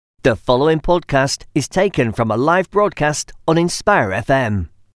The following podcast is taken from a live broadcast on Inspire FM.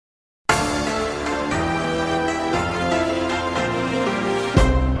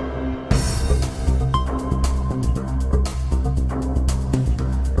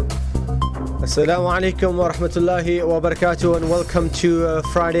 Assalamu alaikum wa rahmatullahi wa barakatuh, and welcome to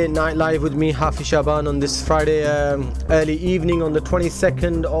Friday Night Live with me, Hafiz Shaban, on this Friday early evening on the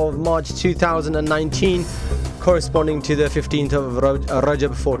 22nd of March 2019, corresponding to the 15th of Rajab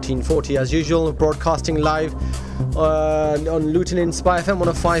 1440. As usual, broadcasting live on Luton Inspire FM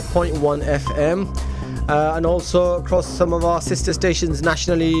 105.1 FM. And also across some of our sister stations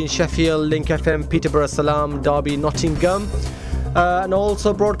nationally in Sheffield, Link FM, Peterborough, Salam, Derby, Nottingham. And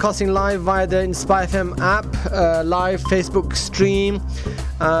also broadcasting live via the Inspire FM app, live Facebook stream,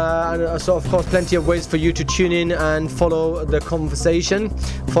 and so of course plenty of ways for you to tune in and follow the conversation,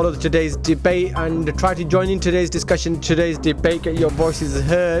 follow today's debate, and try to join in today's discussion, today's debate, get your voices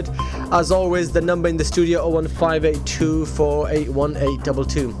heard. As always, the number in the studio 01582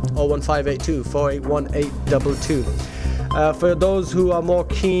 481822, 01582 481822. For those who are more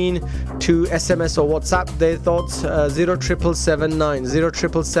keen to SMS or WhatsApp their thoughts,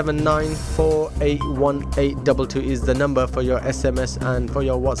 07779 481822 is the number for your SMS and for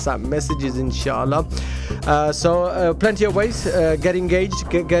your WhatsApp messages, inshallah. So plenty of ways, get engaged,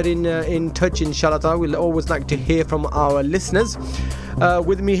 get in touch, inshallah. We'll always like to hear from our listeners.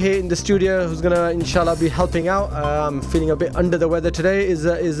 With me here in the studio, who's gonna inshallah be helping out, I'm feeling a bit under the weather today, is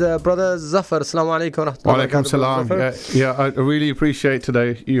brother Zafar. Assalamu alaikum wa alaikum salam. Yeah, I really appreciate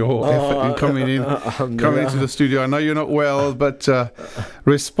today your effort in coming into the studio. I know you're not well, but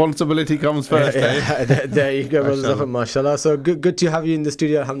responsibility comes first. There you go, brother Zafar, mashallah. So good to have you in the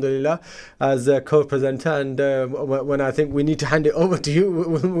studio, alhamdulillah, as a co-presenter. And when I think we need to hand it over to you,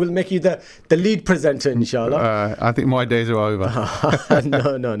 we'll make you the lead presenter, inshallah. I think my days are over.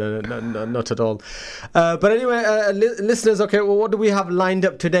 No, not at all. But anyway, listeners, okay, well, what do we have lined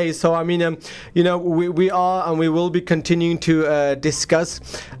up today? So, I mean, we are and we will be continuing to discuss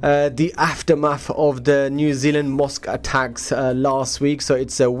the aftermath of the New Zealand mosque attacks last week. So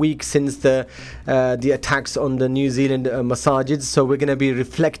it's a week since the attacks on the New Zealand masajids. So we're going to be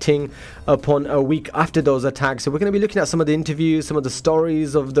reflecting upon a week after those attacks. So we're going to be looking at some of the interviews, some of the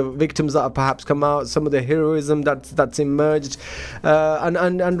stories of the victims that have perhaps come out, some of the heroism that's emerged.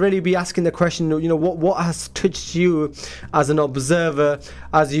 And really be asking the question, what has touched you as an observer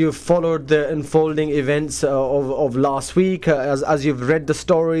as you've followed the unfolding events of last week, as you've read the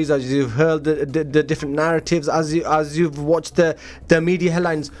stories, as you've heard the different narratives, as you've watched the media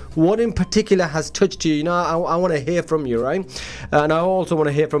headlines. What in particular has touched you? I want to hear from you, right? And I also want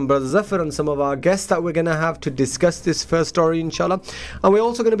to hear from Brother Zafar and some of our guests that we're going to have to discuss this first story, inshallah. And we're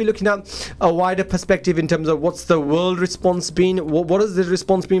also going to be looking at a wider perspective in terms of what's the world response been. What has the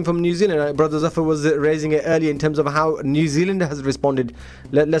response been from New Zealand? Brother Zafar was raising it earlier in terms of how New Zealand has responded.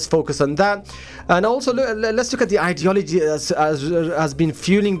 Let's focus on that. And also let's look at the ideology has been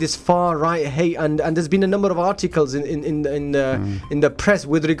fueling this far right hate, and there's been a number of articles in the press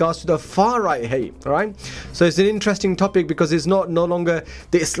with regards to the far right hate, right? So it's an interesting topic because it's no longer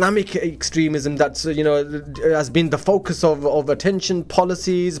the Islamic extremism that's has been the focus of attention,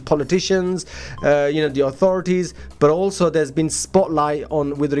 policies, politicians, the authorities, but also there's been spotlight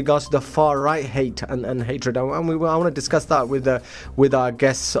on with regards to the far right hate and hatred, and I want to discuss that with our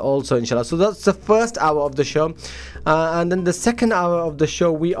guests also, inshallah. So that's the first hour of the show, and then the second hour of the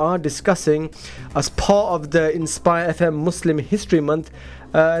show we are discussing, as part of the Inspire FM Muslim History Month,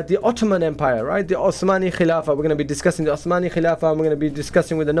 the Ottoman Empire, right? The Osmani Khilafah. We're going to be discussing the Osmani Khilafah, and we're going to be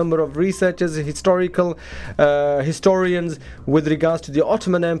discussing with a number of researchers, historians with regards to the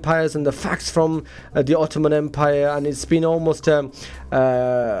Ottoman empires and the facts from the Ottoman Empire. And it's been almost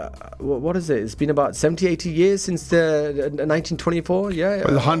what is it? It's been about 70-80 years since the 1924. Yeah,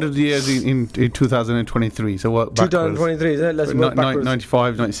 well, 100 years in 2023. So what? 2023. Let's work backwards.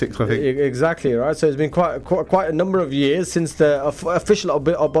 95, 96, I think. Exactly, right. So it's been quite a number of years since the official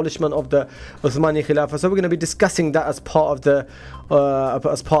abolishment of the Osmani Khilafah. So we're going to be discussing that as part of the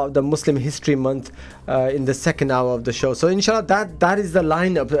Muslim History Month in the second hour of the show. So inshallah, that is the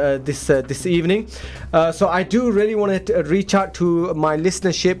lineup this evening. So I do really want to reach out to my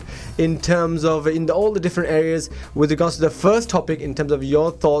listenership in terms of all the different areas with regards to the first topic, in terms of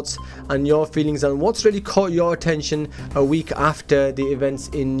your thoughts and your feelings and what's really caught your attention a week after the events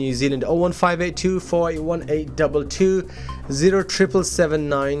in New Zealand. 01582 481822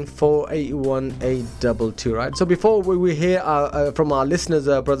 07779 481 822. Right. So before we hear from our listeners,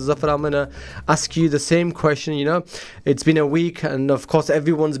 Brother Zafar, I'm gonna ask you the same question. You know, it's been a week, and of course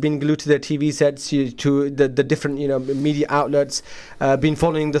everyone's been glued to their TV sets, to the different media outlets, been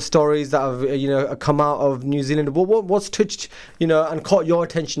following the stories that have come out of New Zealand. What's touched and caught your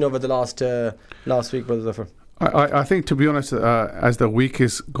attention over the last week, Brother Zafar? I think, to be honest, as the week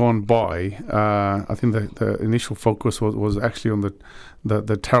has gone by, I think the initial focus was actually on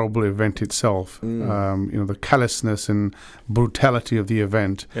the terrible event itself. The callousness and brutality of the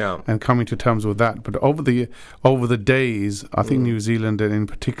event, and coming to terms with that. But over the days, I think New Zealand, and in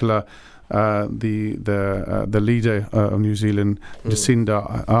particular the leader of New Zealand,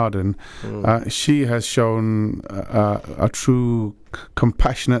 Jacinda Ardern, she has shown a true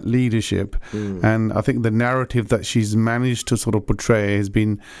compassionate leadership, and I think the narrative that she's managed to sort of portray has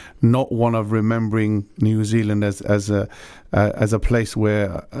been not one of remembering New Zealand as a place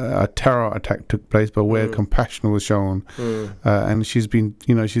where a terror attack took place, but where compassion was shown. And she's been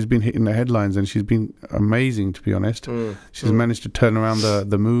hitting the headlines, and she's been amazing, to be honest. She's managed to turn around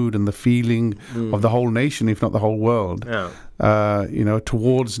the mood and the feeling of the whole nation, if not the whole world.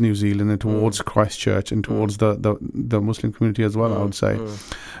 Towards New Zealand and towards Christchurch and towards the Muslim community as well, I would say.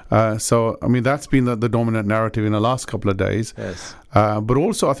 So, I mean, that's been the dominant narrative in the last couple of days. Yes. But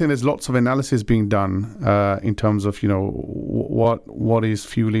also, I think there's lots of analysis being done in terms of, what is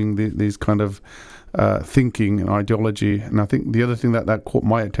fueling these kind of thinking and ideology. And I think the other thing that caught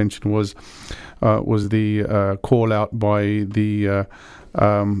my attention was the call out by the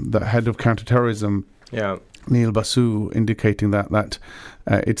head of counterterrorism, Neil Basu, indicating that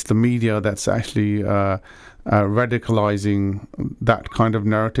it's the media that's actually radicalizing that kind of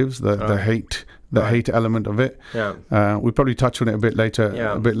narratives, the hate element of it. We'll probably touch on it a bit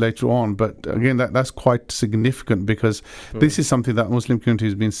later on, but again, that's quite significant, because this is something that Muslim community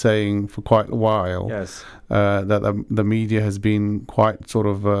has been saying for quite a while. That the media has been quite sort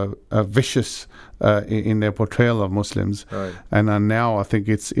of vicious in their portrayal of Muslims, and now I think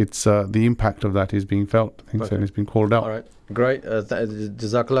it's the impact of that is being felt. I think so, and it's been called out. All right. Great,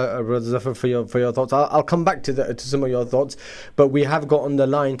 Jazakallah, Brother Zafar, for your thoughts. I'll come back to some of your thoughts, but we have got on the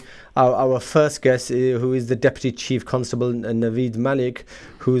line our first guest, who is the Deputy Chief Constable Naveed Malik,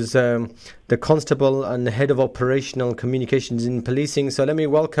 who's the Constable and Head of Operational Communications in Policing. So let me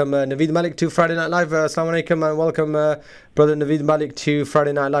welcome Naveed Malik to Friday Night Live. Assalamu alaikum, and welcome Brother Naveed Malik to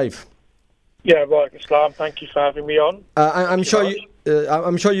Friday Night Live. Yeah, right, Islam. Thank you for having me on. I'm sure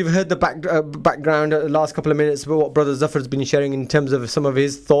you've heard the background the last couple of minutes about what Brother Zafar has been sharing in terms of some of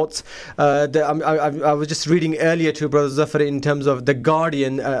his thoughts. I was just reading earlier to Brother Zafar in terms of the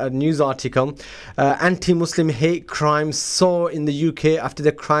Guardian news article. Anti-Muslim hate crimes soar in the UK after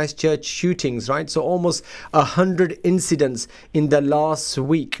the Christchurch shootings, right? So almost 100 incidents in the last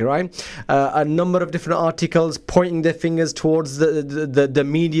week, right? A number of different articles pointing their fingers towards the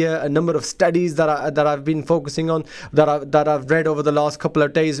media, a number of studies that I've been focusing on, that I've read over the last couple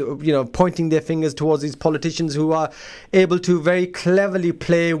of days, pointing their fingers towards these politicians who are able to very cleverly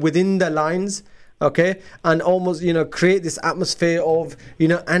play within the lines, and almost create this atmosphere of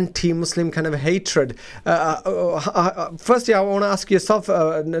anti-Muslim kind of hatred. Firstly, I want to ask yourself,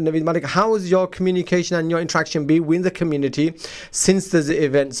 Naveed Malik, how has your communication and your interaction been with the community since the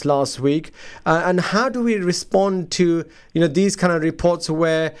events last week, and how do we respond to these kind of reports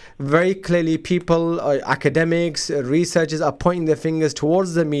where very clearly people, academics, researchers are pointing their fingers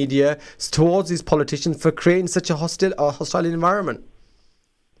towards the media, towards these politicians for creating such a hostile environment?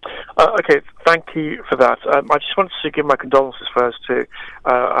 Okay, thank you for that. I just wanted to give my condolences first to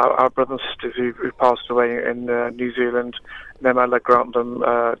our brothers and sisters who passed away in New Zealand. May Allah grant them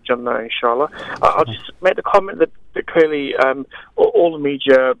Jannah, inshallah. I'll just make the comment that clearly all the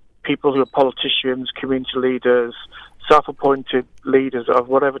media, people who are politicians, community leaders, self-appointed leaders of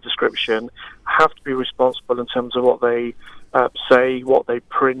whatever description, have to be responsible in terms of what they say, what they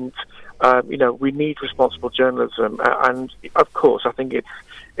print. We need responsible journalism, and of course, I think it's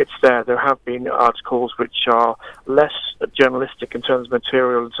there. There have been articles which are less journalistic in terms of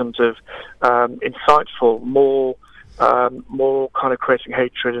material, in terms of insightful, more kind of creating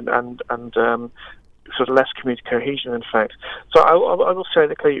hatred and sort of less community cohesion, in fact. So I will say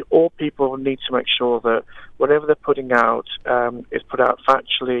that clearly all people need to make sure that whatever they're putting out is put out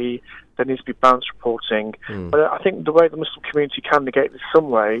factually. There needs to be balanced reporting. But I think the way the Muslim community can negate this some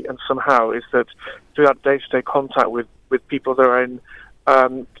way and somehow is that through that day-to-day contact with people that are in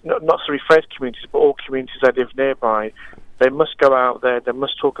not necessarily faith communities, but all communities that live nearby, they must go out there, they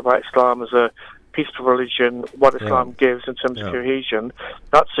must talk about Islam as a peaceful religion, what Islam gives in terms of cohesion.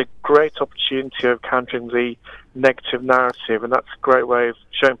 That's a great opportunity of countering the negative narrative, and that's a great way of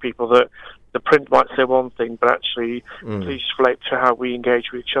showing people that the print might say one thing, but actually please relate to how we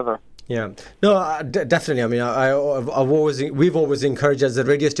engage with each other. Yeah, no, definitely. I mean, we've always encouraged as a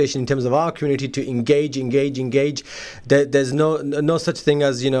radio station in terms of our community to engage. There's no such thing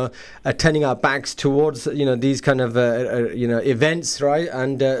as turning our backs towards these kind of events, right?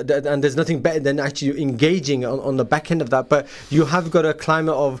 And there's nothing better than actually engaging on the back end of that. But you have got a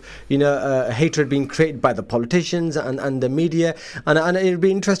climate of hatred being created by the politicians and the media, and it'll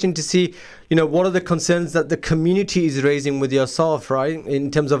be interesting to see what are the concerns that the community is raising with yourself, right?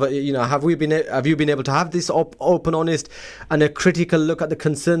 In terms of have you been able to have this open, honest, and a critical look at the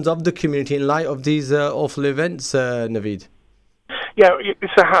concerns of the community in light of these awful events, Naveed? Yeah, yes,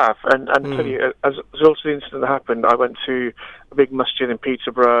 I have, and tell you, as also the incident that happened, I went to a big masjid in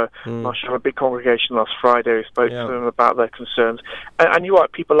Peterborough. A big congregation last Friday. We spoke to them about their concerns, and you're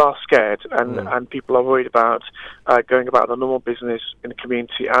right, people are scared, and people are worried about going about their normal business in the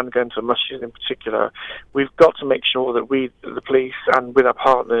community and going to a masjid in particular. We've got to make sure that we, the police, and with our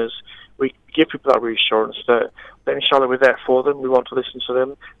partners, we give people that reassurance that inshallah we're there for them. We want to listen to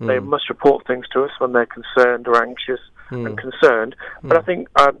them. They must report things to us when they're concerned or anxious and concerned. But I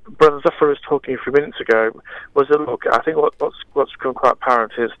think Brother Zafar was talking a few minutes ago was that, look, I think what's become quite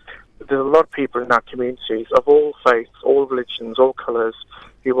apparent is there's a lot of people in our communities of all faiths, all religions, all colours,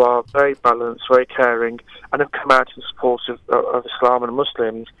 who are very balanced, very caring, and have come out in support of Islam and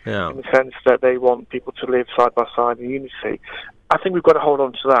Muslims in the sense that they want people to live side by side in unity. I think we've got to hold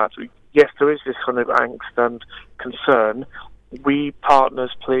on to that. Yes, there is this kind of angst and concern. We,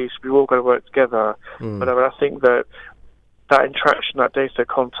 partners, police, we've all got to work together. But I think that interaction, that day-to-day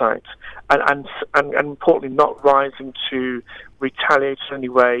contact, and importantly, not rising to retaliate in any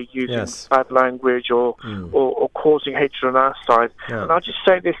way using bad language or causing hatred on our side. And I'll just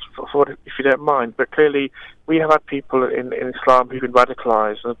say this, if you don't mind, but clearly we have had people in Islam who've been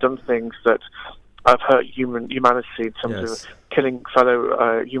radicalised and have done things that have hurt humanity in terms of killing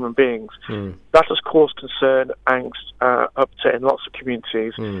fellow human beings. That has caused concern, angst, upset in lots of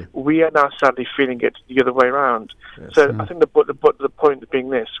communities. We are now sadly feeling it the other way around. So I think the point being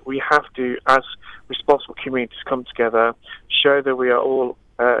this: we have to, as responsible communities, come together, show that we are all,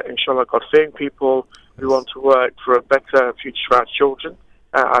 inshallah, God-fearing people. We want to work for a better future for our children,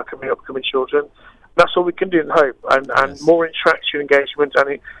 our upcoming children. That's all we can do in hope, and more interaction, engagement,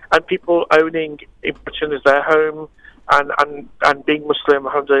 and people owning Britain as their home, and being Muslim,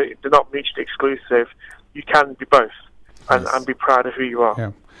 they're not mutually exclusive. You can be both, and be proud of who you are.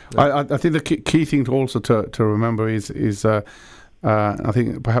 Yeah. I think the key thing to remember is I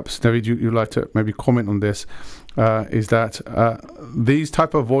think perhaps Naveed, you'd like to maybe comment on this, is that these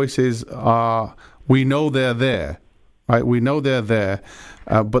type of voices we know they're there. Right, we know they're there,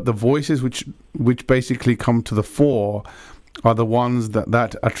 but the voices which basically come to the fore are the ones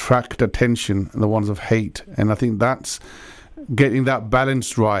that attract attention, the ones of hate. And I think that's getting that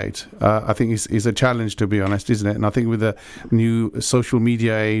balance right. I think is a challenge, to be honest, isn't it? And I think with the new social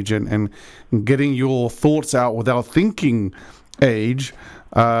media age and getting your thoughts out without thinking age.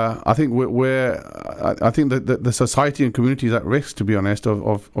 I think I think that the society and community is at risk, to be honest,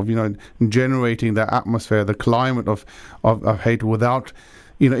 of generating that atmosphere, the climate of hate without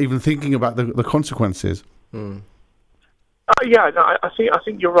even thinking about the consequences. I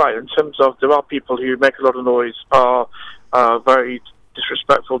think you're right in terms of there are people who make a lot of noise, are very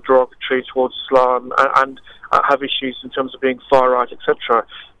disrespectful, derogatory towards Islam, and have issues in terms of being far right, etc.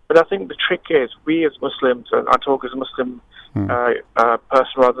 But I think the trick is we as Muslims, and I talk as a Muslim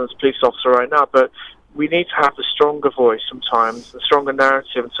person rather than as a police officer right now, but we need to have a stronger voice sometimes, a stronger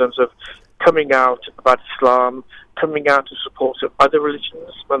narrative in terms of coming out about Islam, coming out in support of other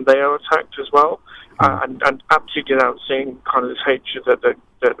religions when they are attacked as well, and absolutely denouncing kind of this hatred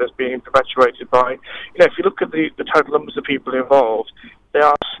that's being perpetuated by, if you look at the total numbers of people involved, they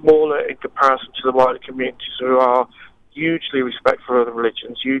are smaller in comparison to the wider communities who are hugely respectful of other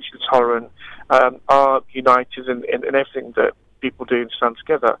religions, hugely tolerant, are united in everything that people do and stand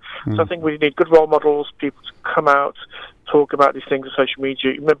together. So I think we need good role models, people to come out, talk about these things on social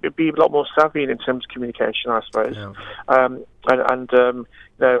media, be a lot more savvy in terms of communication, I suppose, and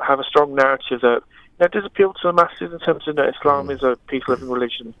have a strong narrative that does appeal to the masses in terms of Islam is a peace-loving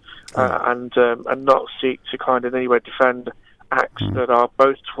religion, and not seek to kind of in any way defend acts that are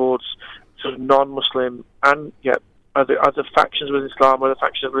both towards sort of non-Muslim and yet other factions with Islam, other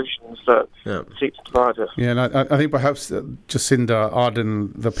factions of religions that seek to divide us. Yeah, and I think perhaps Jacinda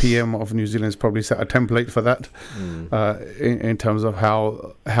Ardern, the PM of New Zealand, has probably set a template for that in terms of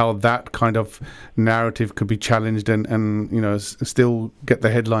how that kind of narrative could be challenged and still get the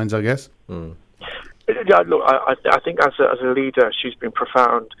headlines, I guess. Yeah, look, I think as a leader, she's been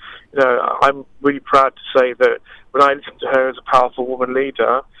profound. I'm really proud to say that when I listen to her as a powerful woman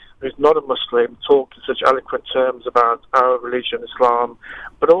leader, who's not a Muslim, talk in such eloquent terms about our religion, Islam,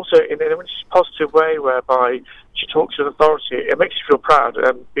 but also in a positive way whereby she talks with authority. It makes you feel proud,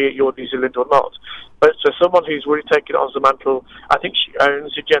 be it you're New Zealand or not. But so someone who's really taken it on as a mantle, I think she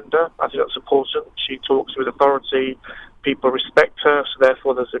owns the agenda. I think that's important. She talks with authority. People respect her, so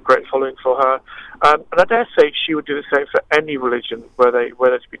therefore there's a great following for her. And I dare say she would do the same for any religion where they're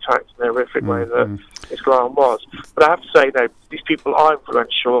to be attacked in a horrific way that Islam was. But I have to say, these people are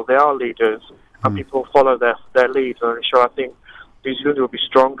influential, they are leaders, and people follow their lead. And inshallah, I think New Zealand will be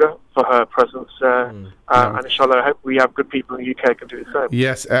stronger for her presence there. And inshallah, I hope we have good people in the UK who can do the same.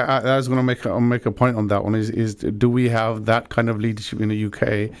 Yes, I was going to make a point on that one. Is do we have that kind of leadership in the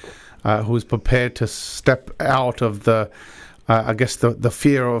UK? Who's prepared to step out of the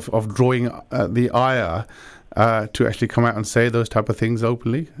fear of drawing the ire to actually come out and say those type of things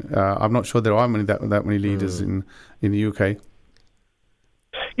openly? I'm not sure there are that many leaders in the UK.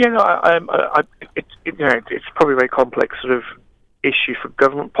 Yeah, no, it's probably a very complex sort of issue for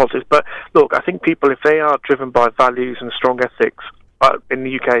government politics. But look, I think people, if they are driven by values and strong ethics in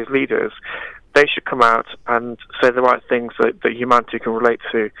the UK as leaders, they should come out and say the right things that humanity can relate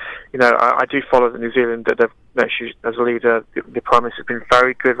to. I do follow the New Zealand that she, as a leader, the Prime Minister has been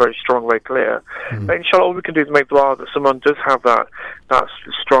very good, very strong, very clear. But inshallah, all we can do is make dua that someone does have that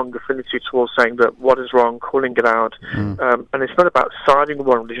strong affinity towards saying that what is wrong, calling it out. And it's not about siding with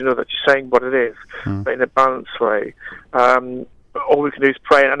one religion, that you're saying what it is, but in a balanced way. All we can do is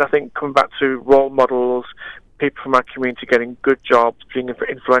pray. And I think coming back to role models, people from our community getting good jobs, being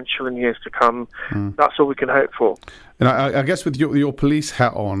influential in years to come. That's all we can hope for. And I guess with your police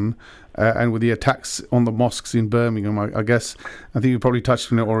hat on, and with the attacks on the mosques in Birmingham, I think you probably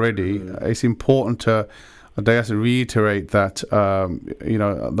touched on it already. It's important to reiterate that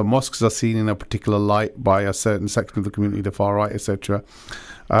the mosques are seen in a particular light by a certain section of the community, the far right, etc.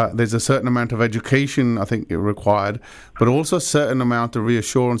 There's a certain amount of education, I think, required, but also a certain amount of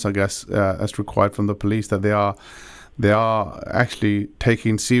reassurance, I guess, that's required from the police that they are actually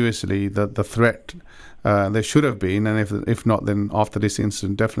taking seriously the threat they should have been, and if not, then after this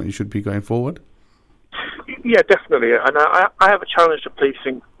incident, definitely should be going forward. Yeah, definitely. And I have a challenge to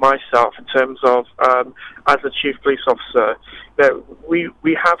policing myself in terms of, as a chief police officer,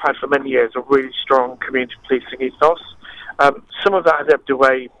 we have had for many years a really strong community policing ethos. Some of that has ebbed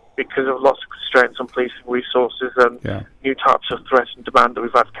away because of lots of constraints on policing resources and new types of threat and demand that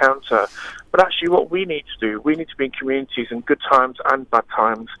we've had to counter. But actually what we need to do, we need to be in communities in good times and bad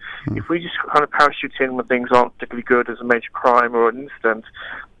times. If we just kind of parachute in when things aren't particularly good as a major crime or an incident,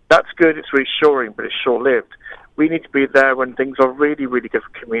 that's good, it's reassuring, but it's short-lived. We need to be there when things are really, really good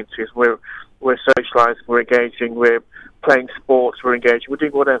for communities. We're socialising, we're engaging, we're playing sports, we're engaging, we're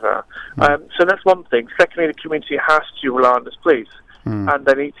doing whatever. So that's one thing. Secondly, the community has to rely on us police, and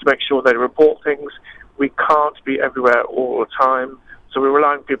they need to make sure they report things. We can't be everywhere all the time, so we're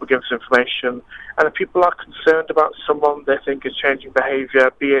relying on people to give us information. And if people are concerned about someone they think is changing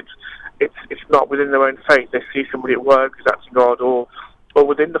behaviour, be it it's not within their own faith, they see somebody at work who's acting odd, or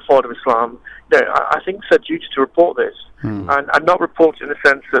within the fold of Islam, I think it's their duty to report this, and not report it in the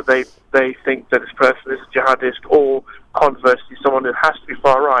sense that they think that this person is a jihadist, or conversely someone who has to be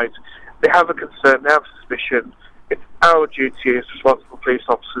far right. They have a concern, they have a suspicion. It's our duty as responsible police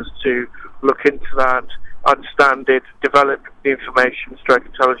officers to look into that, understand it, develop the information, stroke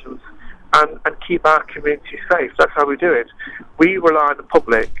intelligence, and keep our community safe. That's how we do it. We rely on the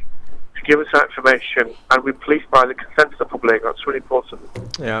public to give us that information, and we police by the consent of the public. That's really important.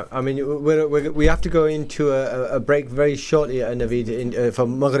 Yeah, I mean, we have to go into a break very shortly, Naveed, for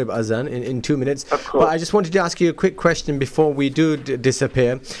Maghrib Azan in 2 minutes. Of course. But I just wanted to ask you a quick question before we do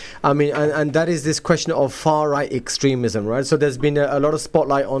disappear. I mean, and that is this question of far-right extremism, right? So there's been a lot of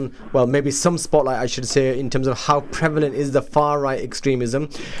spotlight on, well, maybe some spotlight, I should say, in terms of how prevalent is the far-right extremism.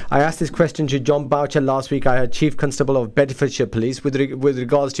 I asked this question to John Boucher last week. I had Chief Constable of Bedfordshire Police with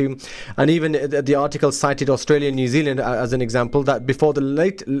regards to, and even the article cited Australia and New Zealand as an example, that before the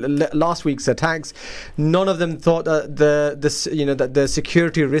last week's attacks, none of them thought that the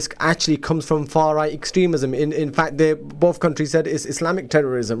security risk actually comes from far right extremism. In fact, both countries said it's Islamic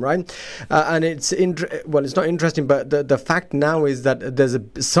terrorism, right? And it's not interesting, but the fact now is that there's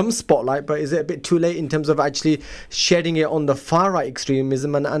some spotlight, but is it a bit too late in terms of actually shedding it on the far right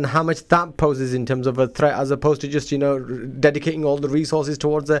extremism and how much that poses in terms of a threat, as opposed to just dedicating all the resources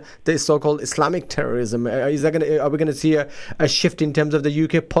towards the so-called Islamic terrorism? Are we going to see a shift in terms of the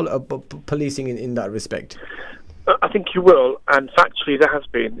UK policing in that respect? I think you will, and factually there has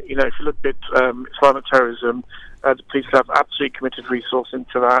been. You know, if you look at Islamic terrorism, the police have absolutely committed resource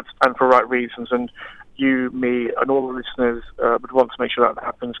into that, and for right reasons. And you, me, and all the listeners would want to make sure that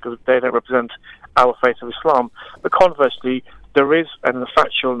happens because they don't represent our faith of Islam. But conversely, there is, in the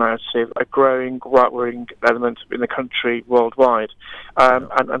factual narrative, a growing right-wing element in the country worldwide.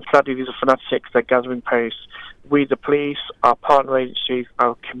 And sadly, these are fanatics. They're gathering pace. We, the police, our partner agencies,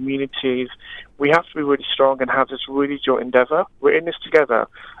 our communities, we have to be really strong and have this really joint endeavour. We're in this together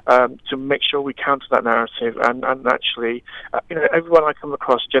to make sure we counter that narrative. And actually, you know, everyone I come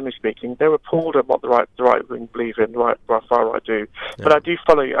across, generally speaking, they're appalled at what the right wing believe in, the far right do. Yeah. But I do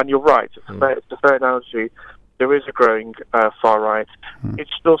follow you, and you're right. It's a fair analogy. There is a growing far right.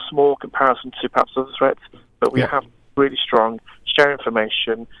 It's still small comparison to perhaps other threats, but we have really strong, share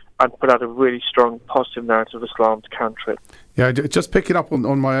information, and put out a really strong positive narrative of Islam to counter it. Yeah, just picking up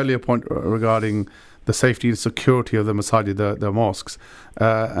on my earlier point regarding the safety and security of the masajid, the mosques,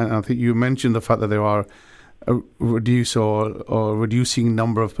 and I think you mentioned the fact that there are a reducing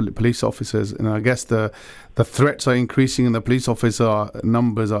number of police officers, and I guess the threats are increasing and the police officer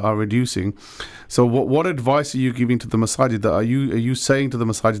numbers are reducing. So what advice are you giving to the masajid? Are you saying to the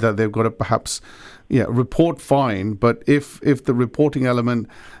masajid that they've got to perhaps report fine, but if the reporting element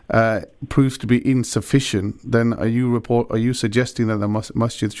proves to be insufficient, then are you suggesting that the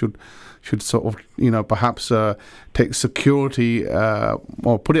masjid should sort of perhaps take security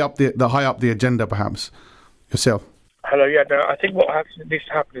or put it up the high up the agenda perhaps yourself? Hello, no, I think what needs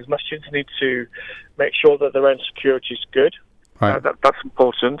to happen is masjids need to make sure that their own security is good. Right. That's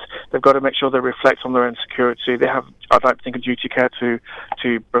important. They've got to make sure they reflect on their own security. They have, I'd like to think, a duty care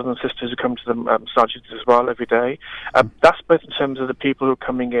to brothers and sisters who come to the masjids as well every day. That's both in terms of the people who are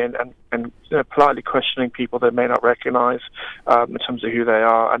coming in and politely questioning people they may not recognise in terms of who they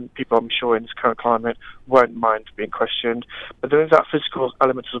are, and people I'm sure in this current climate won't mind being questioned. But there is that physical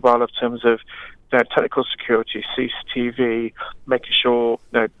element as well in terms of technical security, CCTV, making sure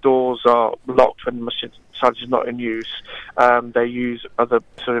doors are locked when masjid is not in use. They use other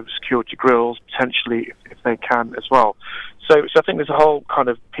sort of security grills potentially if they can as well. So I think there's a whole kind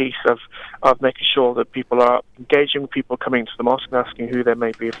of piece of making sure that people are engaging with people coming to the mosque and asking who they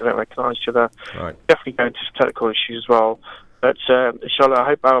may be if they don't recognise each other. Right. Definitely going into technical issues as well. But inshallah, I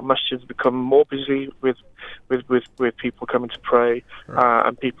hope our masjids become more busy with people coming to pray,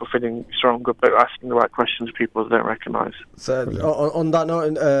 and people feeling stronger, but asking the right questions to people they don't recognise. So on that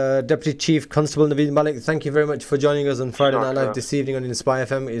note, Deputy Chief Constable Naveed Malik, thank you very much for joining us on Friday Night Live this evening on Inspire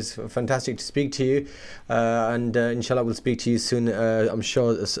FM. It's fantastic to speak to you, and inshallah we'll speak to you soon. I'm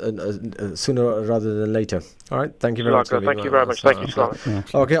sure sooner rather than later. All right, thank you very much. Thank you very much. Thank you, Islam.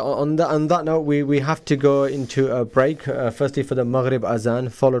 Okay, on that note, we have to go into a break. Firstly for the Maghrib Azan,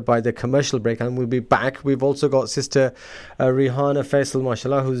 followed by the commercial break, and we'll be back. We've also got Sister Rihana Faisal,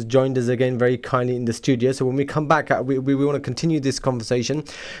 mashallah, who's joined us again very kindly in the studio. So when we come back, we want to continue this conversation,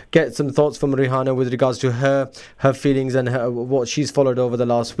 get some thoughts from Rihana with regards to her feelings and what she's followed over the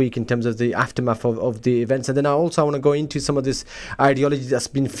last week in terms of the aftermath of the events. And then I also want to go into some of this ideology that's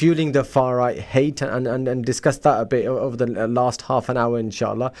been fueling the far right hate and discuss that a bit over the last half an hour,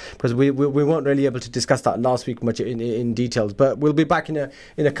 inshallah, because we weren't really able to discuss that last week much in details. But we'll be back in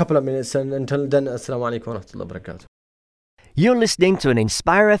a couple of minutes, and until then, assalamu alaikum wa rahmatullahi wa barakatuh. You're listening to an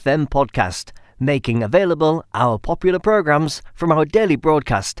Inspire FM podcast, making available our popular programs from our daily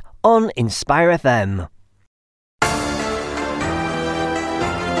broadcast on Inspire FM.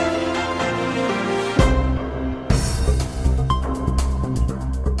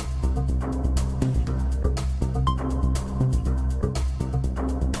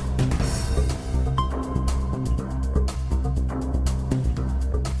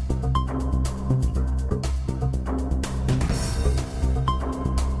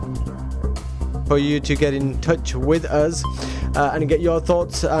 For you to get in touch with us and get your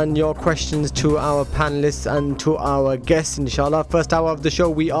thoughts and your questions to our panelists and to our guests, inshallah. First hour of the show,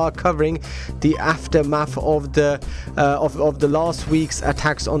 we are covering the aftermath of the last week's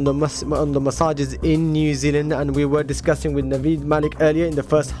attacks on the masajids in New Zealand, and we were discussing with Naveed Malik earlier in the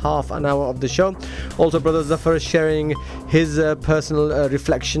first half an hour of the show. Also, Brother Zafar is sharing his personal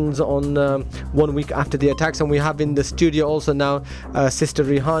reflections on 1 week after the attacks, and we have in the studio also now Sister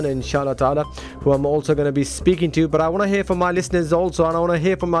Rihana, inshallah ta'ala, who I'm also going to be speaking to. But I want to hear from my listeners listeners also, and I want to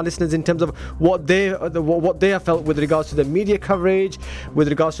hear from our listeners in terms of what they have felt with regards to the media coverage, with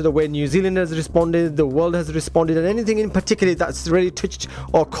regards to the way New Zealand has responded, the world has responded, and anything in particular that's really touched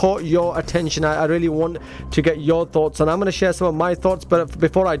or caught your attention. I really want to get your thoughts, and I'm going to share some of my thoughts. But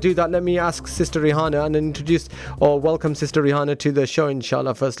before I do that, let me ask Sister Rihanna and introduce or welcome Sister Rihanna to the show,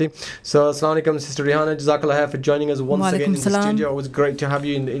 inshallah, firstly. So, Assalamu alaikum, Sister Rihanna. Jazakallah khair for joining us once again in the studio. It was great to have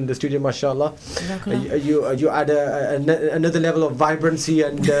you in the studio, mashallah. You add another level of vibrancy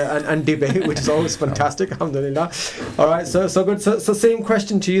and debate, which is always fantastic, alhamdulillah. All right, so good. So same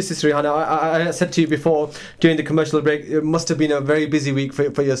question to you, Sister Rihanna. I said to you before, during the commercial break, it must have been a very busy week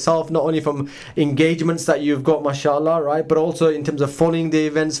for yourself, not only from engagements that you've got, mashallah, right, but also in terms of following the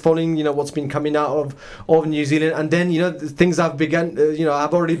events, following, what's been coming out of New Zealand, and then, things have begun,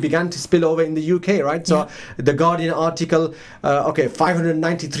 have already begun to spill over in the UK, right? So the Guardian article,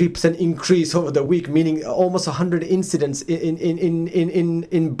 593% increase over the week, meaning almost 100 incidents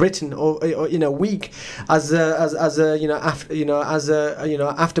in Britain or in a week as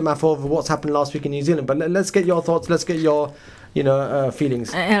aftermath of what's happened last week in New Zealand. But let's get your thoughts. Let's get your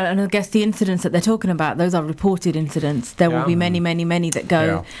feelings. And I guess the incidents that they're talking about, those are reported incidents. There will be many that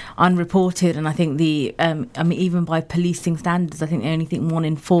go unreported, and I think even by policing standards, I think only 1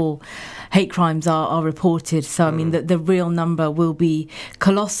 in 4 hate crimes are reported. So I mean the real number will be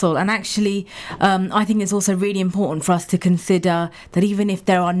colossal. And actually I think it's also really important for us to consider that even if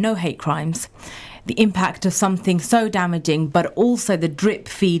there are no hate crimes, the impact of something so damaging, but also the drip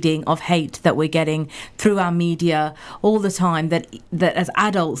feeding of hate that we're getting through our media all the time, that as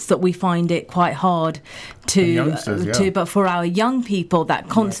adults that we find it quite hard but for our young people, that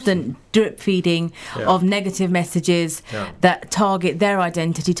constant drip feeding of negative messages that target their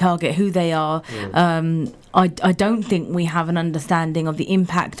identity, target who they are. I don't think we have an understanding of the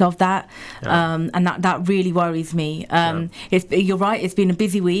impact of that, and that really worries me. You're right, it's been a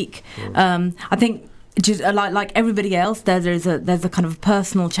busy week. I think just like everybody else, there's a kind of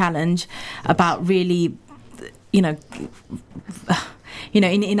personal challenge about really, in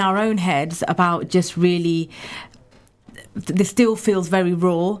our own heads, about just really, this still feels very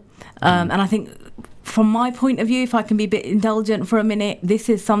raw, and I think, from my point of view, if I can be a bit indulgent for a minute, this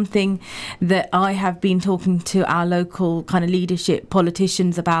is something that I have been talking to our local kind of leadership,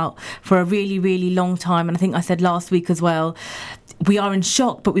 politicians about for a really, really long time. And I think I said last week as well, we are in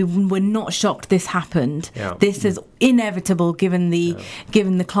shock, but we're not shocked this happened. This is inevitable given the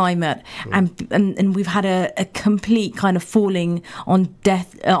climate, and we've had a complete kind of falling on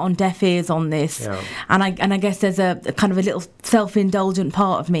deaf ears on this. And I guess there's a kind of a little self-indulgent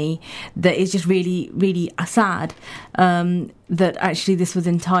part of me that is just really, really sad that actually this was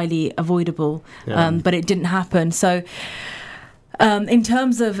entirely avoidable, but it didn't happen. So in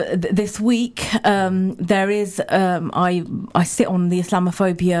terms of this week, there is I sit on the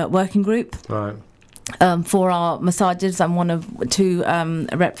Islamophobia working group. Right. For our masajids. I'm one of 2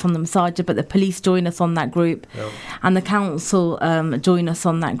 reps on the masajid, but the police join us on that group, and the council join us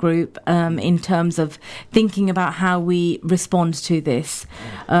on that group in terms of thinking about how we respond to this.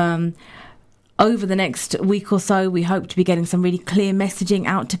 Over the next week or so, we hope to be getting some really clear messaging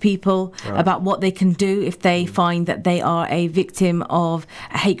out to people about what they can do if they find that they are a victim of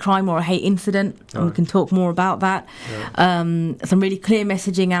a hate crime or a hate incident. And we can talk more about that. Some really clear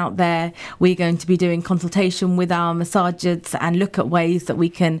messaging out there. We're going to be doing consultation with our masajids and look at ways that we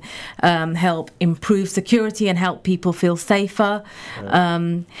can help improve security and help people feel safer.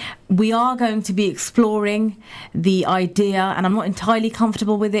 We are going to be exploring the idea, and I'm not entirely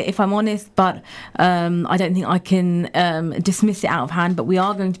comfortable with it, if I'm honest, but I don't think I can dismiss it out of hand, but we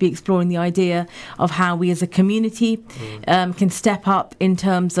are going to be exploring the idea of how we as a community can step up in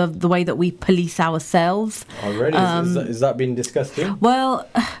terms of the way that we police ourselves. Already? Is that being discussed too? Well,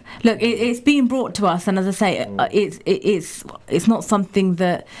 look, it's being brought to us, and as I say, it's not something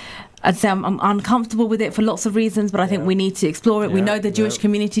that I'd say I'm uncomfortable with it for lots of reasons, but I think we need to explore it. We know the Jewish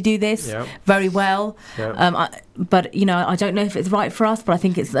community do this very well, but I don't know if it's right for us, but I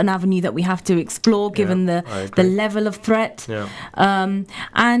think it's an avenue that we have to explore given the level of threat.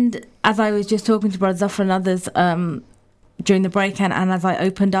 And as I was just talking to Brother Zafar and others during the break, and as I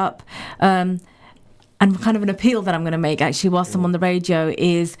opened up, and kind of an appeal that I'm going to make actually whilst I'm on the radio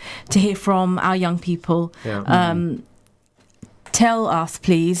is to hear from our young people. Tell us,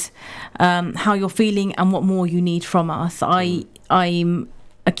 please, how you're feeling and what more you need from us. I'm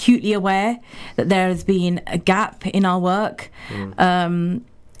acutely aware that there has been a gap in our work, and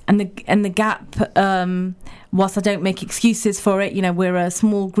the gap. Whilst I don't make excuses for it, we're a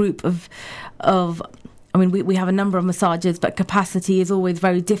small group of I mean, we have a number of massages, but capacity is always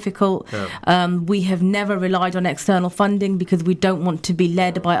very difficult. We have never relied on external funding because we don't want to be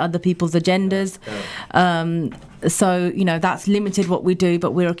led by other people's agendas. So, that's limited what we do,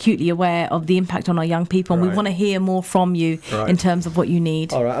 but we're acutely aware of the impact on our young people, and we want to hear more from you in terms of what you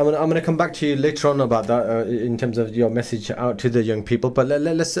need. All right, I'm going to come back to you later on about that in terms of your message out to the young people. But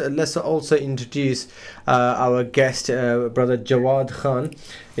let's also introduce our guest, Brother Jawad Khan,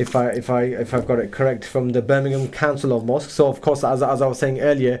 if I've got it correct, from the Birmingham Council of Mosques. So, of course, as I was saying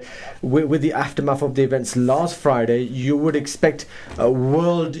earlier, with the aftermath of the events last Friday, you would expect a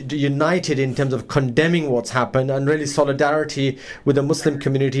world united in terms of condemning what's happened, and really solidarity with the Muslim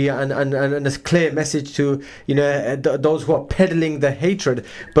community, and a clear message to those who are peddling the hatred.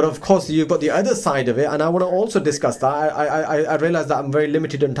 But of course, you've got the other side of it, and I want to also discuss that. I realize that I'm very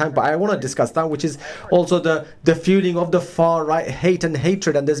limited on time, but I want to discuss that, which is also the fueling of the far right hate and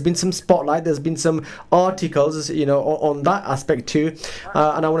hatred. And there's been some spotlight, there's been some articles on that aspect too,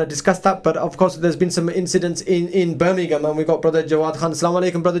 and I want to discuss that. But of course, there's been some incidents in Birmingham, and we've got Brother Jawad Khan.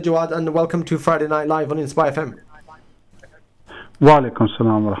 Assalamu alaikum, Brother Jawad, and welcome to Friday Night Live on Inspire FM. Wa alaikum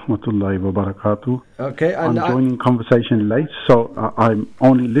salam wa rahmatullahi wa barakatuh. Okay, and I'm joining conversation late, so I'm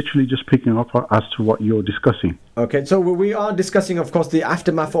only literally just picking up as to what you're discussing. Okay, so we are discussing, of course, the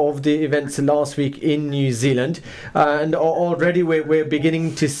aftermath of the events last week in New Zealand, and already we're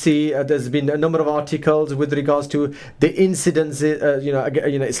beginning to see there's been a number of articles with regards to the incidents,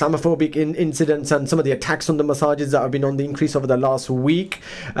 Islamophobic incidents, and some of the attacks on the massages that have been on the increase over the last week.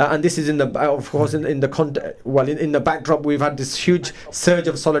 And this is in the backdrop, we've had this huge surge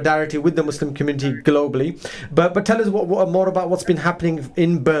of solidarity with the Muslim community globally. But tell us what more about what's been happening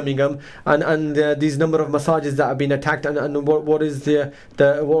in Birmingham and these number of massages that have been attacked, and what is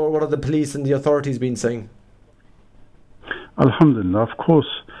what are the police and the authorities been saying? Alhamdulillah, of course,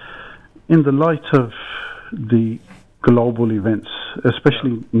 in the light of the global events,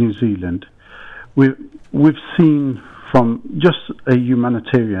 especially New Zealand, we've seen from just a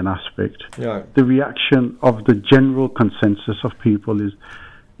humanitarian aspect, the reaction of the general consensus of people is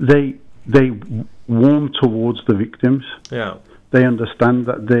they warm towards the victims. They understand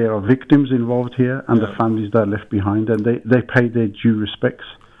that there are victims involved here, and the families that are left behind, and they pay their due respects.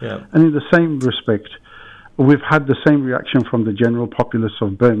 And in the same respect, we've had the same reaction from the general populace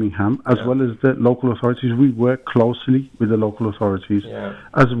of Birmingham, as well as the local authorities. We work closely with the local authorities,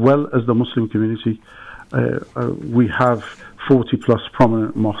 as well as the Muslim community. We have 40 plus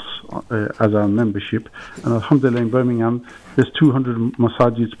prominent mosques as our membership, and alhamdulillah, in Birmingham there's 200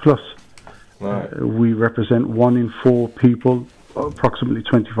 masajids plus. We represent 1 in 4 people, approximately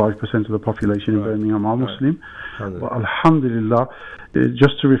 25% of the population in Birmingham are Muslim. But alhamdulillah,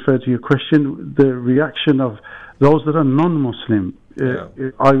 just to refer to your question, the reaction of those that are non-Muslim,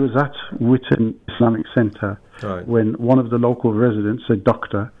 I was at Witten Islamic Centre when one of the local residents, a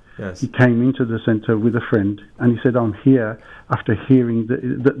doctor, he came into the centre with a friend, and he said, I'm here after hearing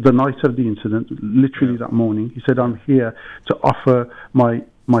the night of the incident, literally that morning. He said, I'm here to offer my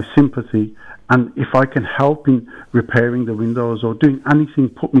sympathy, and if I can help in repairing the windows or doing anything,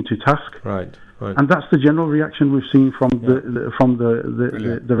 put me to task. Right. And that's the general reaction we've seen from the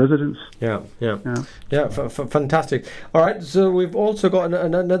residents. Fantastic. All right, so we've also got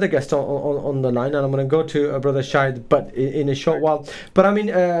another guest on the line, and I'm going to go to Brother Shahid, but in a short while. But I mean,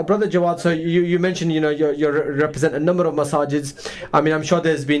 Brother Jawad, so you mentioned you represent a number of masajids. I mean, I'm sure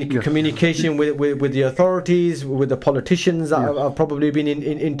there's been communication with the authorities, with the politicians that I've probably been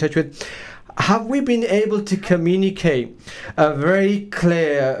in touch with. Have we been able to communicate a very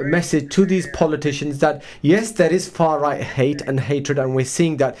clear message to these politicians that yes, there is far-right hate and hatred, and we're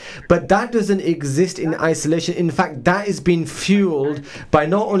seeing that, but that doesn't exist in isolation. In fact, that is being fueled by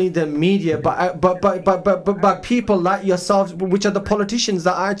not only the media, but people like yourselves, which are the politicians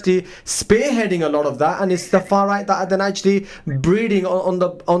that are actually spearheading a lot of that, and it's the far-right that are then actually breeding on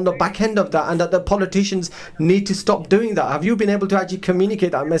the back end of that, and that the politicians need to stop doing that. Have you been able to actually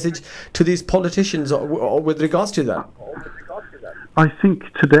communicate that message to these politicians or with regards to that? I think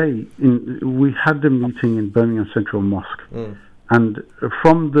today we had a meeting in Birmingham Central Mosque, and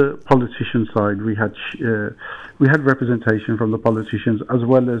from the politician side we had representation from the politicians, as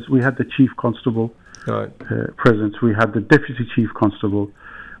well as we had the Chief Constable present, we had the Deputy Chief Constable,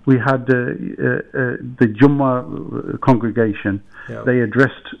 we had the Jummah congregation. They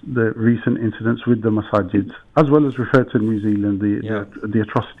addressed the recent incidents with the masajids, as well as referred to New Zealand, the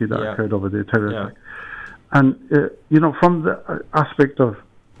atrocity that occurred over there, terror attack. And from the aspect of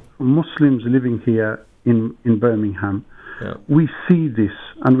Muslims living here in Birmingham, we see this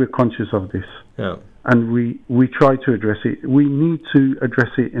and we're conscious of this. and we try to address it. We need to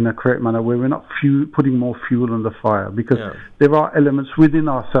address it in a correct manner where we're not putting more fuel on the fire, because there are elements within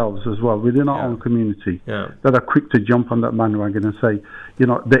ourselves as well, within our own community, that are quick to jump on that bandwagon and say,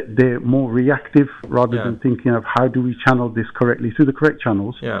 they're more reactive rather than thinking of how do we channel this correctly through the correct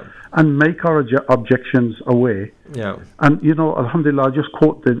channels and make our objections aware. And alhamdulillah, I just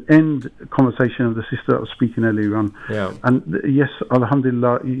caught the end conversation of the sister that was speaking earlier on, and yes,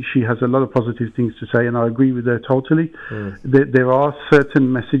 alhamdulillah, she has a lot of positive things to say, and I agree with her totally. There are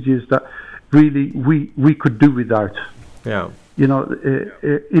certain messages that really we could do without.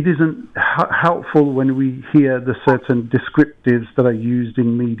 It isn't helpful when we hear the certain descriptives that are used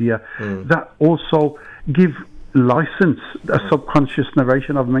in media that also give license, a subconscious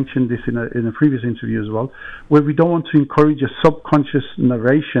narration. I've mentioned this in a previous interview as well, where we don't want to encourage a subconscious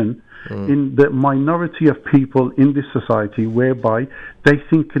narration in the minority of people in this society, whereby they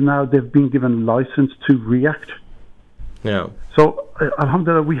think now they've been given license to react. So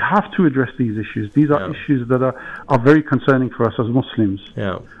alhamdulillah, we have to address these issues. These are issues that are very concerning for us as Muslims.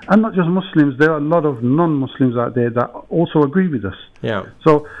 And not just Muslims, there are a lot of non-Muslims out there that also agree with us.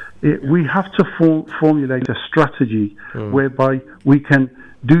 So we have to formulate a strategy whereby we can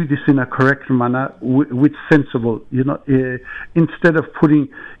do this in a correct manner with sensible, instead of putting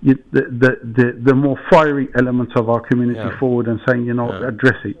the more fiery elements of our community forward and saying,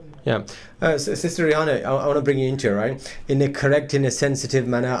 address it. Sister Rihanna, I want to bring you into it, right? In a correct, in a sensitive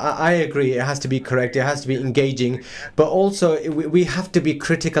manner. I agree, it has to be correct, it has to be engaging, but also we have to be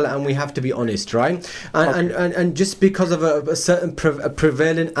critical and we have to be honest, right? And just because of a certain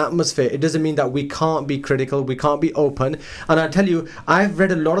prevalent atmosphere, it doesn't mean that we can't be critical, we can't be open. And I tell you, I've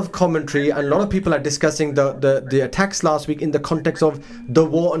read a lot of commentary, and a lot of people are discussing the attacks last week in the context of the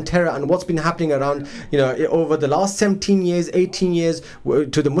war on terror and what's been happening around, over the last 17 years, 18 years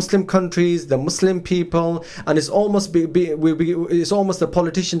to the Muslim countries, the Muslim people, and it's almost it's almost the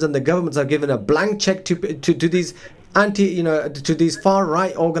politicians and the governments are given a blank check to these to these far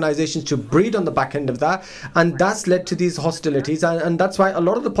right organizations to breed on the back end of that, and that's led to these hostilities, and that's why a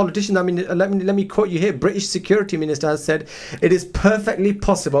lot of the politicians, let me quote you here, British Security Minister has said it is perfectly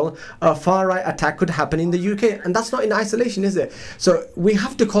possible a far right attack could happen in the UK, and that's not in isolation, is it? So we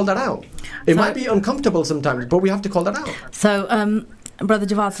have to call that out. It might be uncomfortable sometimes, but we have to call that out. So Brother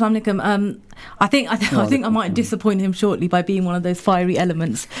Jawad, Assalamu alaikum. I think I might disappoint him shortly by being one of those fiery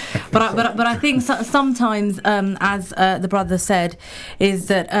elements, but I think sometimes, as the brother said, is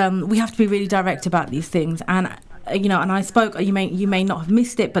that we have to be really direct about these things. And and I spoke. You may not have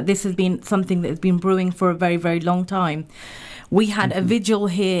missed it, but this has been something that has been brewing for a very, very long time. We had a vigil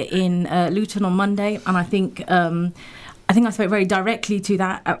here in Luton on Monday, and I think I spoke very directly to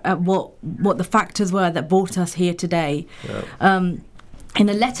that at what the factors were that brought us here today. In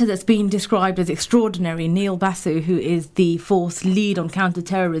a letter that's been described as extraordinary, Neil Basu, who is the force lead on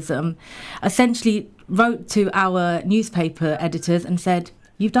counter-terrorism, essentially wrote to our newspaper editors and said,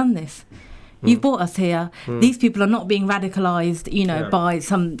 "You've done this. You've brought us here. These people are not being radicalised, by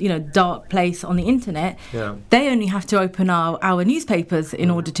some, dark place on the internet. They only have to open our newspapers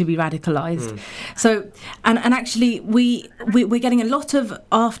in order to be radicalised." So, and actually, we're getting a lot of,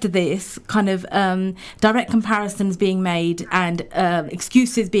 after this, kind of direct comparisons being made and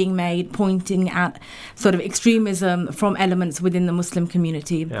excuses being made, pointing at sort of extremism from elements within the Muslim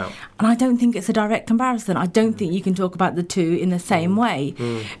community. And I don't think it's a direct comparison. I don't think you can talk about the two in the same way,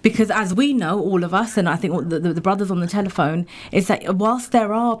 because as we know, all of us, and I think the brothers on the telephone, is that whilst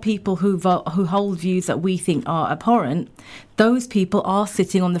there are people who hold views that we think are abhorrent, those people are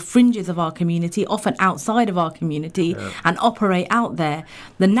sitting on the fringes of our community, often outside of our community, and operate out there.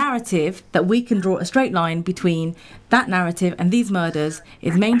 The narrative that we can draw a straight line between that narrative and these murders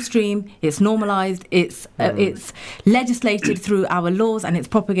is mainstream, it's normalised, it's legislated through our laws, and it's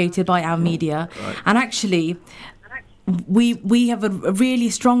propagated by our media. And actually, we have a really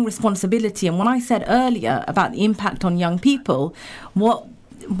strong responsibility. And when I said earlier about the impact on young people,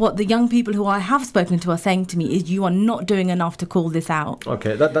 what the young people who I have spoken to are saying to me is, you are not doing enough to call this out.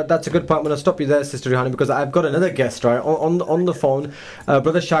 Okay, that's a good point. I'm going to stop you there, Sister Rihanna, because I've got another guest on the phone,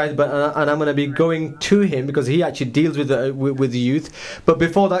 Brother Shahid, and I'm going to be going to him because he actually deals with the youth. But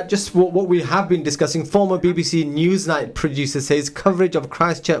before that, just what we have been discussing, former BBC Newsnight producer says coverage of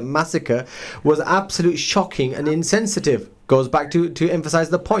Christchurch massacre was absolutely shocking and insensitive. Goes back to emphasize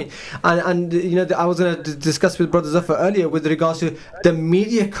the point. And I was going to discuss with Brother Zafar earlier with regards to the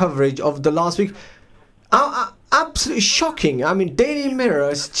media coverage of the last week. Absolutely shocking. I mean, Daily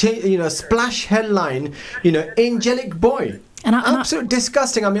Mirror, splash headline, angelic boy. Absolutely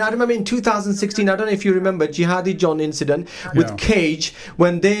disgusting. I mean, I remember in 2016, I don't know if you remember Jihadi John incident with Cage,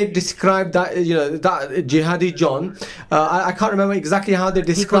 when they described that, that Jihadi John, I can't remember exactly how they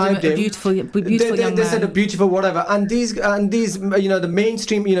described him. Beautiful young man. They said a beautiful whatever, and these the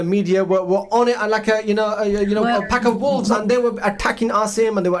mainstream media were on it like a pack of wolves, and they were attacking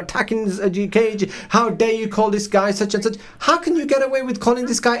Asim and they were attacking Cage. How dare you call this guy such and such? How can you get away with calling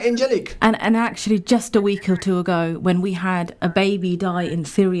this guy angelic? And actually, just a week or two ago, when we had a baby die in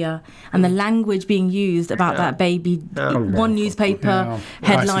Syria, and the language being used about that baby, one newspaper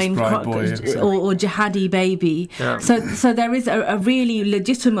headline or jihadi baby. So there is a really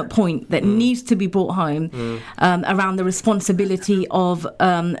legitimate point that needs to be brought home around the responsibility of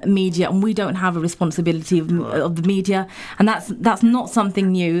media, and we don't have a responsibility of the media, and that's not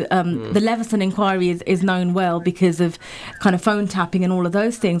something new. The Leveson inquiry is known well because of kind of phone tapping and all of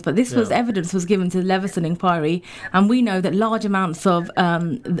those things, but this evidence was given to the Leveson inquiry, and we know that large amounts of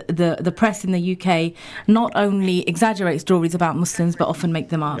the press in the UK not only exaggerate stories about Muslims but often make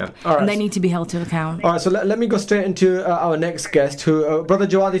them up, and they need to be held to account. All right, so let me go straight into our next guest, who Brother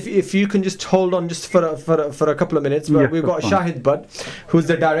Jawad, if you can just hold on just for a couple of minutes. We've got Shahid Butt, who's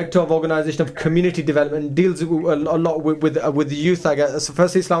the Director of Organisation of Community Development, deals a lot with youth, I guess. So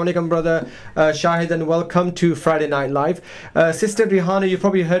firstly, Assalamu alaikum, Brother Shahid, and welcome to Friday Night Live. Sister Rihana, you've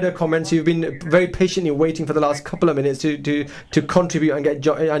probably heard her comments. You've been very patiently waiting for the last couple of minutes to contribute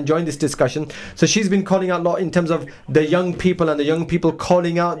and join this discussion. So she's been calling out a lot in terms of the young people, and the young people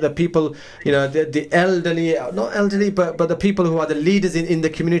calling out the people, the elderly, not elderly, but the people who are the leaders in the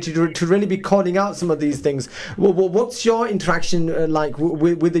community to really be calling out some of these things. What's your interaction like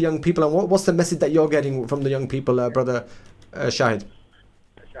with the young people, and what's the message that you're getting from the young people, Brother Shahid?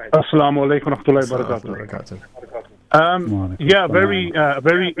 Assalamu alaikum wa rahmatullahi wa barakatuh.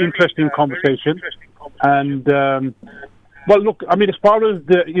 Very interesting conversation. And well, look, I mean, as far as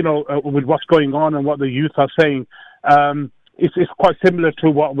with what's going on and what the youth are saying, it's quite similar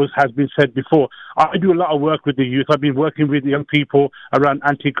to what has been said before. I do a lot of work with the youth. I've been working with young people around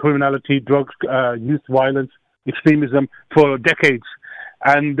anti-criminality, drugs, youth violence, extremism for decades,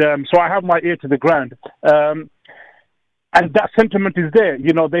 and so I have my ear to the ground. And that sentiment is there.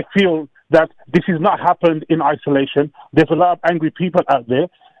 They feel that this has not happened in isolation. There's a lot of angry people out there.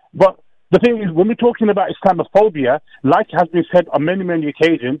 But the thing is, when we're talking about Islamophobia, like has been said on many, many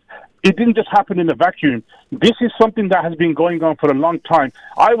occasions, it didn't just happen in a vacuum. This is something that has been going on for a long time.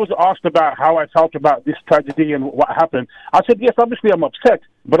 I was asked about how I felt about this tragedy and what happened. I said, yes, obviously I'm upset,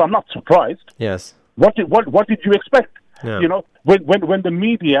 but I'm not surprised. Yes. What did you expect? Yeah. When the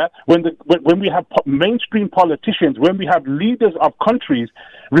media, when we have mainstream politicians, when we have leaders of countries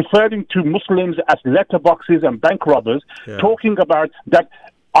referring to Muslims as letterboxes and bank robbers, talking about that,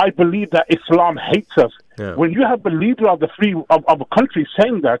 I believe that Islam hates us. Yeah. When you have the leader of a country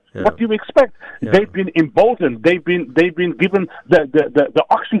saying that, what do you expect? Yeah. They've been emboldened. They've been given the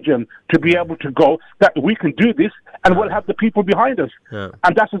oxygen to be able to go that we can do this, and we'll have the people behind us. Yeah.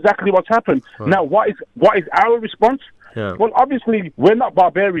 And that's exactly what's happened. Right. Now, what is our response? Yeah. Well, obviously, we're not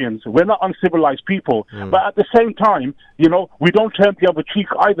barbarians. We're not uncivilized people. But at the same time, we don't turn the other cheek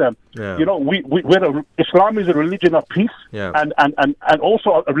either. Yeah. Islam is a religion of peace and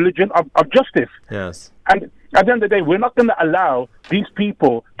also a religion of justice. Yes. And at the end of the day, we're not going to allow these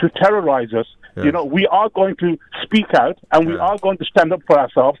people to terrorize us. Yes. We are going to speak out, and we are going to stand up for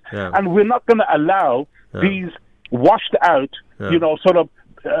ourselves. Yeah. And we're not going to allow these washed out, sort of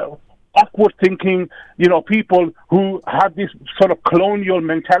awkward thinking, people who have this sort of colonial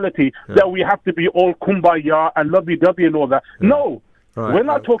mentality that we have to be all kumbaya and lovey-dovey and all that. No. Right. We're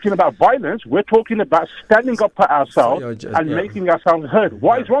not talking about violence. We're talking about standing up for ourselves and making ourselves heard.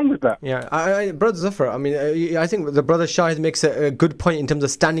 What is wrong with that? Yeah, Brother Zafar, I mean, I think the Brother Shahid makes a good point in terms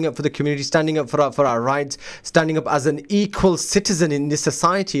of standing up for the community, standing up for our rights, standing up as an equal citizen in this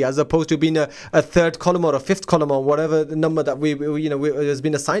society, as opposed to being a third column or a fifth column or whatever the number that we has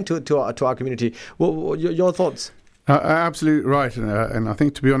been assigned to our community. Your thoughts? Absolutely right, and I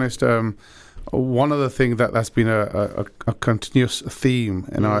think, to be honest, one of the things that's been a continuous theme,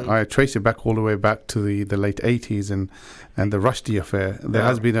 and I trace it back all the way back to the late 80s and the Rushdie affair. There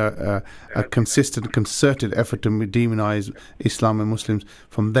has been a consistent, concerted effort to demonize Islam and Muslims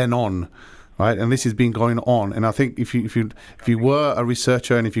from then on. Right, and this has been going on, and I think if you were a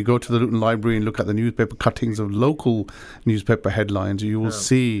researcher, and if you go to the Luton Library and look at the newspaper cuttings of local newspaper headlines, you will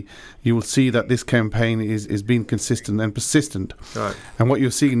see that this campaign is being consistent and persistent. Right. And what you're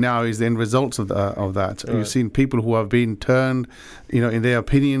seeing now is the end results of that. Right. You've seen people who have been turned in their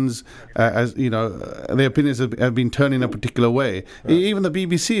opinions, their opinions have been turned in a particular way. Even the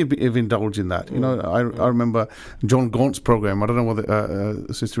BBC have indulged in that. I remember John Gaunt's program. I don't know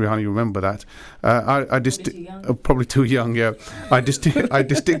whether Sister Rihanna, you remember that. Probably too young. Yeah, I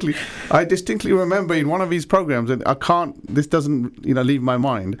distinctly remember in one of his programs, and this doesn't leave my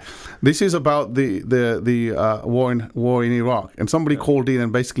mind. This is about the war in Iraq, and somebody called in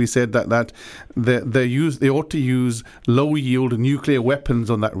and basically said that they ought to use low yield nuclear weapons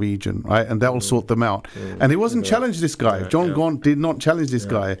on that region, right? And they'll sort them out. And he wasn't challenged, this guy. John Gaunt did not challenge this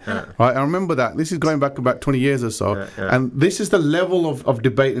guy. Right? I remember that. This is going back about 20 years or so. And this is the level of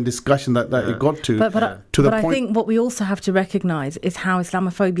debate and discussion that it got to. But I think what we also have to recognise is how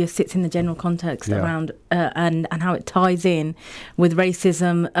Islamophobia sits in the general context around and how it ties in with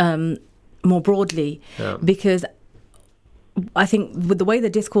racism more broadly. Because I think with the way the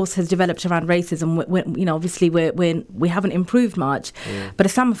discourse has developed around racism, obviously we haven't improved much, but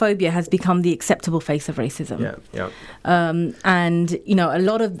Islamophobia has become the acceptable face of racism. And a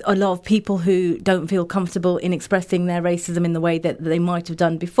lot of people who don't feel comfortable in expressing their racism in the way that they might have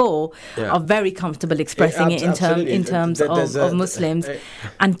done before are very comfortable expressing it in terms of Muslims.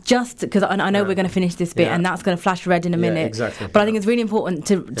 And just because I know we're going to finish this bit, and that's going to flash red in a minute. Exactly. But I think it's really important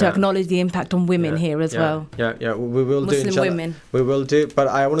to acknowledge the impact on women here as well. We will Muslim do. Women. We will do, but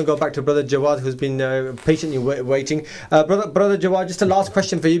I want to go back to Brother Jawad, who's been patiently waiting. Brother Jawad, just a last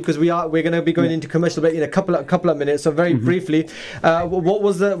question for you, because we're going to be going into commercial break in a couple of minutes. So very briefly, what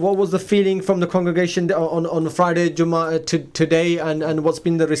was the feeling from the congregation on Friday Jummah today, and what's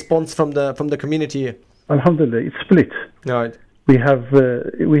been the response from the community? Alhamdulillah, it's split. Right. We have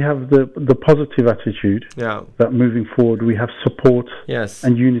the positive attitude that moving forward we have support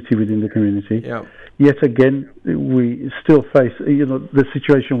and unity within the community. Yet again, we still face the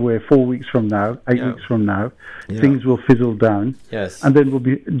situation where 4 weeks from now, 8 weeks from now, things will fizzle down. And then we'll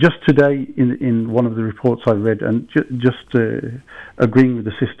be just today in one of the reports I read, and just agreeing with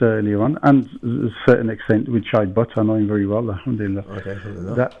the sister earlier on, and to a certain extent with Shahid Butt, I know him very well, alhamdulillah.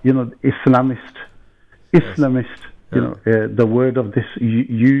 That Islamist. The word of this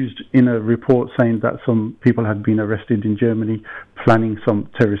used in a report saying that some people had been arrested in Germany planning some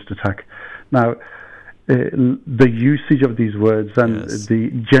terrorist attack. Now, the usage of these words and the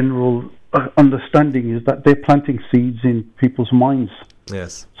general understanding is that they're planting seeds in people's minds.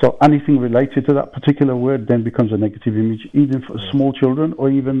 So anything related to that particular word then becomes a negative image, even for small children or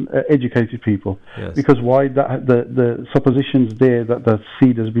even educated people. Because why the suppositions there that the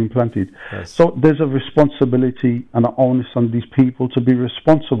seed has been planted. So there's a responsibility and an onus on these people to be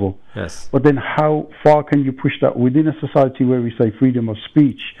responsible. But then how far can you push that within a society where we say freedom of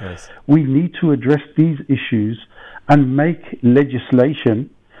speech? We need to address these issues and make legislation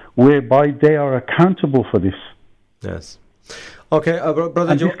whereby they are accountable for this. Okay,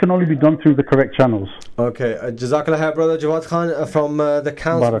 Brother and this can only be done through the correct channels. Okay, Jazakallah khair, Brother Jawad Khan from the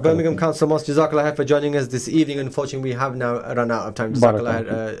Birmingham Council Mosque. Jazakallah khair for joining us this evening. Unfortunately, we have now run out of time. Jazakallah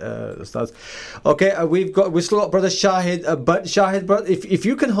khair, Ustaz. Okay, we've still got Brother Shahid, but Shahid, brother, if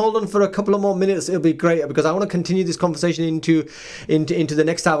you can hold on for a couple of more minutes, it'll be great, because I want to continue this conversation into the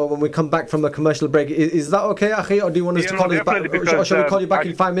next hour when we come back from a commercial break. Is that okay, Akhi, or do you want us to call you back? Or shall we call you back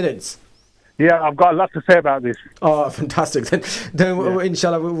in 5 minutes? Yeah, I've got a lot to say about this. Oh, fantastic! Then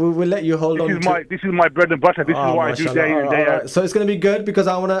inshallah, we'll let you hold on. This is my bread and butter. This is what I do day in, day out. So it's going to be good, because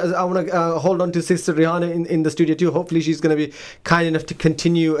I wanna hold on to Sister Rihanna in the studio too. Hopefully, she's going to be kind enough to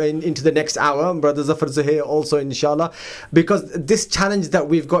continue into the next hour. Brother Zafar Zuhair also, inshallah, because this challenge that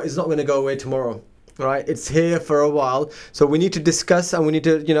we've got is not going to go away tomorrow. Right, it's here for a while, so we need to discuss, and we need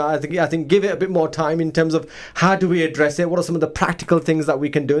to, I think, give it a bit more time in terms of how do we address it. What are some of the practical things that we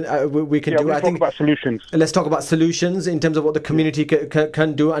can do? Let's talk about solutions. Let's talk about solutions in terms of what the community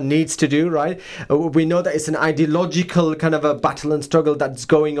can do and needs to do. Right, we know that it's an ideological kind of a battle and struggle that's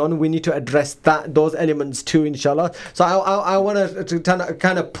going on. We need to address those elements too, inshallah. So I want to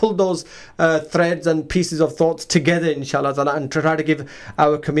kind of pull those threads and pieces of thoughts together, inshallah, and try to give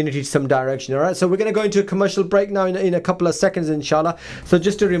our community some direction. All right, so we're going to go into a commercial break now in a couple of seconds, inshallah. So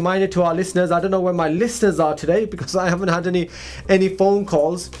just a reminder to our listeners, I don't know where my listeners are today, because I haven't had any phone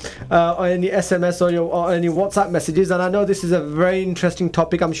calls or any SMS or any WhatsApp messages, and I know this is a very interesting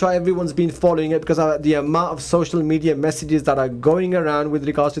topic. I'm sure everyone's been following it, because the amount of social media messages that are going around with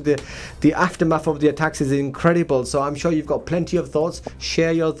regards to the aftermath of the attacks is incredible. So I'm sure you've got plenty of thoughts.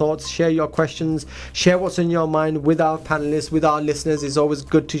 Share your thoughts, share your questions, share what's in your mind with our panelists, with our listeners. It's always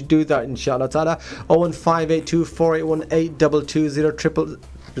good to do that, inshallah ta'ala. 01582 4818 220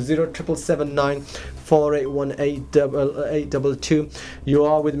 0779 48188822. You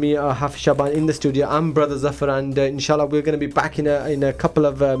are with me, Hafiz Shaban, in the studio. I'm Brother Zafar, and inshallah we're going to be back in a couple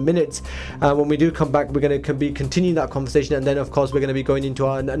of minutes. When we do come back, we're going to be continuing that conversation, and then of course we're going to be going into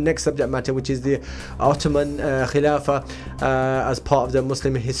our next subject matter, which is the Ottoman Khilafah as part of the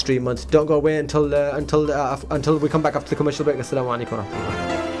Muslim History Month. Don't go away until we come back after the commercial break. Assalamu alaikum wa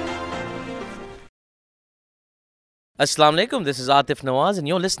rahmatullah. Assalamu alaikum, this is Atif Nawaz and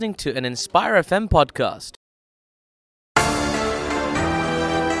you're listening to an Inspire FM podcast.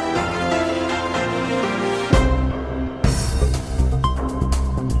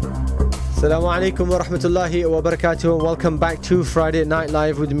 Assalamu alaikum wa rahmatullahi wa barakatuh. Welcome back to Friday Night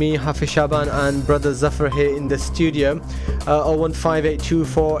Live with me, Hafiz Shaban, and Brother Zafar here in the studio.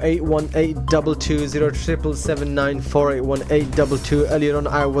 01582481822, Earlier on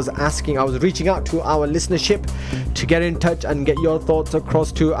I was reaching out to our listenership to get in touch and get your thoughts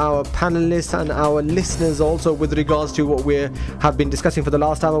across to our panelists and our listeners also with regards to what we have been discussing for the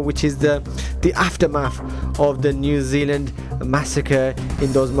last hour, which is the aftermath of the New Zealand massacre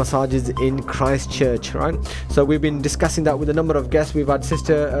in those massages in Christchurch, right? So we've been discussing that with a number of guests. We've had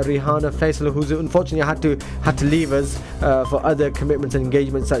Sister Rihanna Faisal, who's unfortunately had to leave us for other commitments and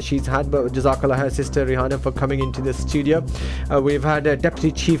engagements that she's had, but Jazakallah her, Sister Rihanna, for coming into the studio. We've had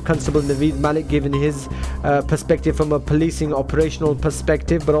Deputy Chief Constable Naveed Malik giving his perspective from a policing operational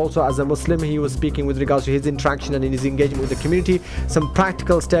perspective, but also as a Muslim. He was speaking with regards to his interaction and in his engagement with the community, some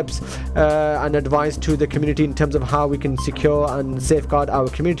practical steps and advice to the community in terms of how we can secure and safeguard our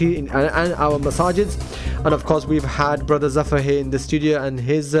community and our masajids. And of course we've had Brother Zafar here in the studio and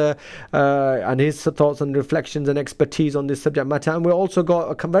his thoughts and reflections and expertise on this subject matter. And we also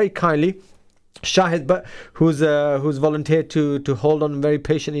got very kindly Shahid, but who's volunteered to hold on very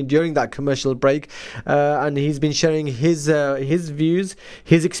patiently during that commercial break, and he's been sharing his views,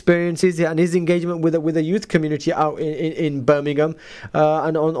 his experiences, and his engagement with the youth community out in Birmingham,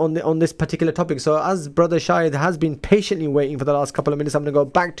 and on this particular topic. So as Brother Shahid has been patiently waiting for the last couple of minutes, I'm going to go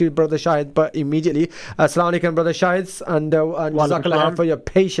back to Brother Shahid, but immediately. Assalamu alaikum, Brother Shahid, and Jazakallah for your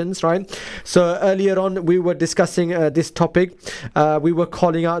patience. Right. So earlier on we were discussing this topic. We were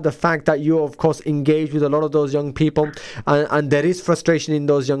calling out the fact that you, of course, engage with a lot of those young people, and there is frustration in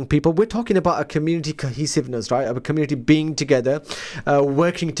those young people. We're talking about a community cohesiveness, right? A community being together,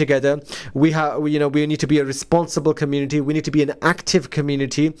 working together. We need to be a responsible community. We need to be an active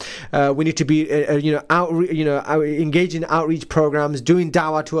community. We need to be engage in outreach programs, doing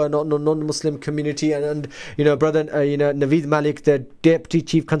dawah to a non-Muslim community, and Brother Naveed Malik, the Deputy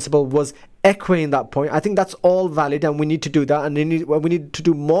Chief Constable, was echoing that point. I think that's all valid, and we need to do that, and we need to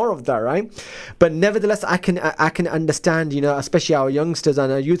do more of that, right? But nevertheless, I can understand, especially our youngsters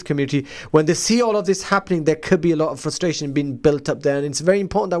and our youth community, when they see all of this happening, there could be a lot of frustration being built up there, and it's very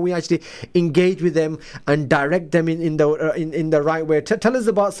important that we actually engage with them and direct them in the right way. Tell us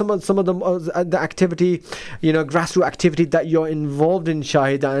about some of the activity, grassroots activity that you're involved in,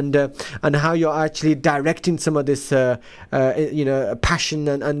 Shahid, and how you're actually directing some of this passion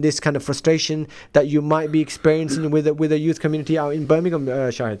and this kind of frustration that you might be experiencing with a youth community out in Birmingham,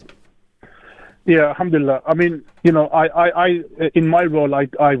 Shahid. Yeah, alhamdulillah. I mean, I in my role,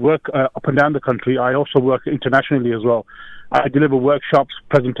 I work up and down the country. I also work internationally as well. I deliver workshops,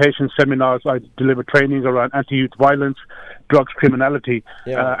 presentations, seminars. I deliver trainings around anti-youth violence, drugs, criminality,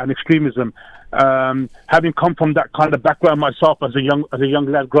 and extremism. Having come from that kind of background myself as a young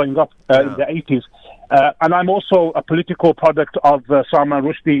lad growing up in the 80s, and I'm also a political product of Salman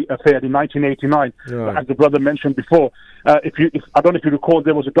Rushdie affair in 1989, as the brother mentioned before. I don't know if you recall,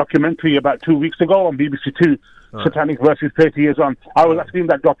 there was a documentary about 2 weeks ago on BBC Two, Satanic Verses 30 Years On. I was actually in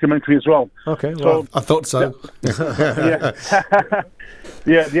that documentary as well. Okay, well, I thought so.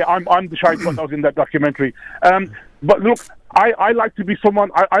 Yeah, I'm the shy one that was in that documentary. But look, I like to be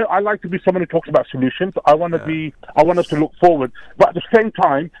someone. I like to be someone who talks about solutions. I want us to look forward, but at the same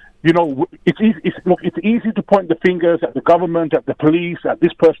time, it's easy to point the fingers at the government, at the police, at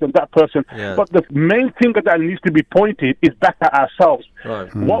this person, that person. Yeah. But the main finger that needs to be pointed is back at ourselves.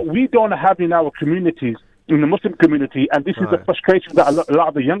 Right. What we don't have in our communities, in the Muslim community, and this is the frustration that a lot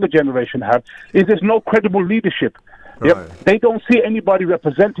of the younger generation have, is there's no credible leadership. Right. Yep. They don't see anybody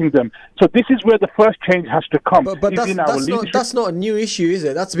representing them. So this is where the first change has to come. But that's not a new issue, is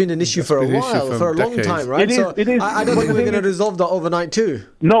it? That's been an issue for a while, for a long time, right? It is. I don't think we're going to resolve that overnight too.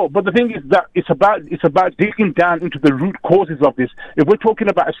 No, but the thing is that it's about digging down into the root causes of this. If we're talking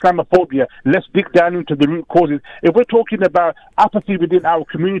about Islamophobia, let's dig down into the root causes. If we're talking about apathy within our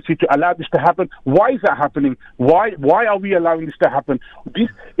community to allow this to happen, why is that happening? Why are we allowing this to happen?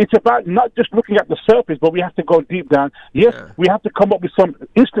 It's about not just looking at the surface, but we have to go deep down on. Yes, we have to come up with some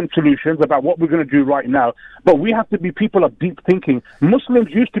instant solutions about what we're going to do right now, but we have to be people of deep thinking. Muslims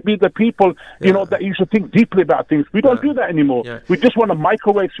used to be the people, you know, that used to think deeply about things. We don't do that anymore. We just want a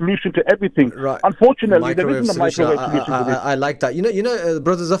microwave solution to everything. Unfortunately, there isn't a microwave solution to this. I like that.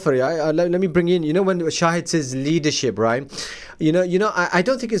 Brother Zafar, let me bring in, when Shahid says leadership, right? I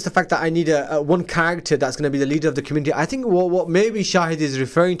don't think it's the fact that I need one character that's going to be the leader of the community. I think what maybe Shahid is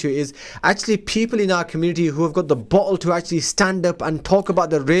referring to is actually people in our community who have got the bottle to actually stand up and talk about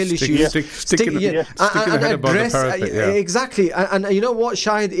the real issues. And address exactly. And you know what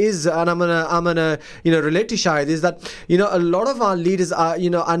Shahid is, and I'm gonna relate to Shahid, is that a lot of our leaders are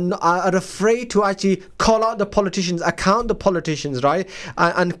are afraid to actually call out the politicians, account the politicians, right,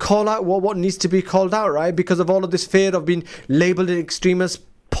 and call out what needs to be called out, right, because of all of this fear of being labelled an extremist.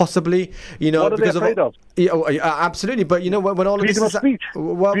 Possibly, what are because they afraid of? Absolutely, but when all of this is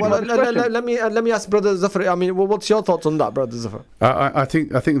let me ask Brother Zafar. I mean, what's your thoughts on that, Brother Zafar? I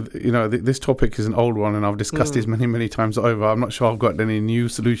think this topic is an old one, and I've discussed this many times over. I'm not sure I've got any new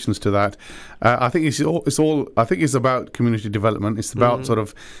solutions to that. I think it's all. I think it's about community development. It's about sort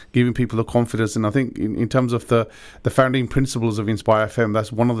of giving people the confidence, and I think in terms of the founding principles of Inspire FM,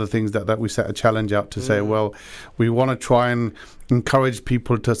 that's one of the things that we set a challenge out to say. Well, we want to try and encourage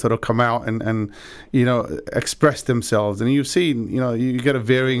people to sort of come out and express themselves, and you've seen you get a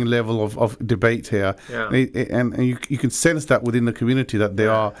varying level of debate here, and you can sense that within the community that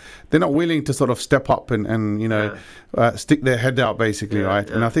they're not willing to sort of step up and stick their head out basically, right?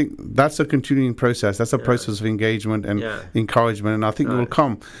 And I think that's a continuing process. That's a process of engagement and encouragement, and I think it will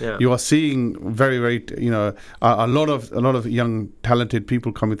come. You are seeing very a lot of young talented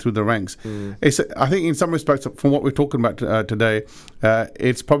people coming through the ranks. I think in some respects, from what we're talking about today,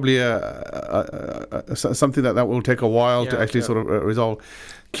 it's probably something that will take a while to actually sort of resolve.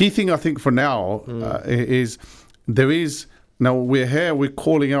 Key thing I think for now is now we're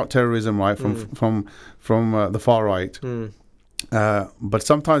calling out terrorism, right, from the far right. But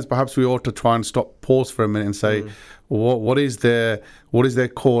sometimes perhaps we ought to try and pause for a minute and say, what is their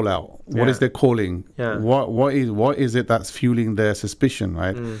call out? What is their calling? What is it that's fueling their suspicion,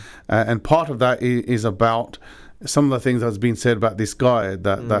 right? And part of that is about some of the things that's been said about this guy,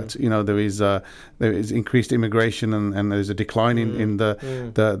 that there is increased immigration and there's a decline in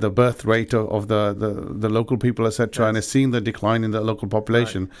the birth rate of the local people, etc. And it's seen the decline in the local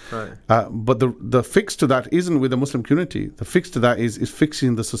population. But the fix to that isn't with the Muslim community. The fix to that is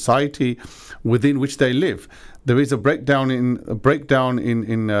fixing the society within which they live. There is a breakdown in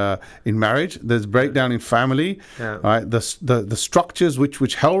marriage. There's breakdown in family. Right? The structures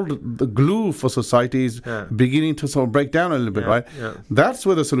which held the glue for society is beginning to sort of break down a little bit. Right? That's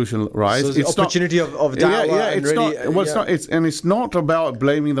where the solution lies. So it's the opportunity of da'wah. It's not about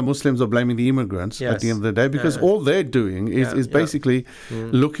blaming the Muslims or blaming the immigrants at the end of the day, because all they're doing is basically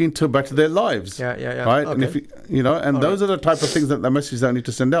looking to better their lives. Right? Okay. And if those are the type of things that the messages that need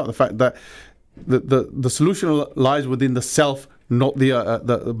to send out. The fact that the solution lies within the self, not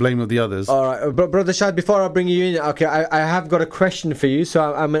the blame of the others. All right, Brother Shahid, before I bring you in, okay, I have got a question for you.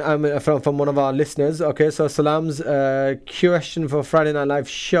 So I'm from one of our listeners. Okay, so Salam's question for Friday Night Live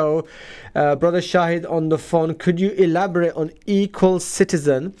show. Brother Shahid on the phone, could you elaborate on equal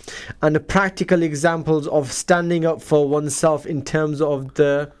citizen and practical examples of standing up for oneself in terms of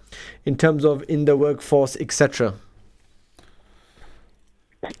in the workforce, etc.?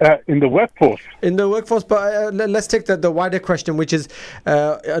 In the workforce, but let's take the wider question, which is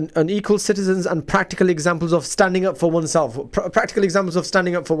on equal citizens and practical examples of standing up for oneself. Practical examples of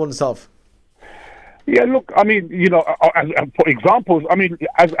standing up for oneself. Yeah, look, I mean, for examples, I mean,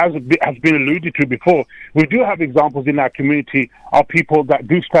 as has been alluded to before, we do have examples in our community of people that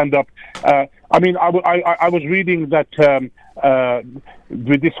do stand up. I mean, I was reading that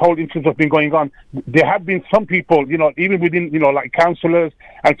with this whole instance of been going on, there have been some people, even within, like councillors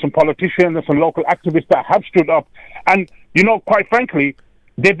and some politicians and some local activists that have stood up. And, quite frankly,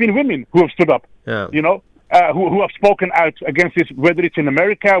 there have been women who have stood up, who have spoken out against this, whether it's in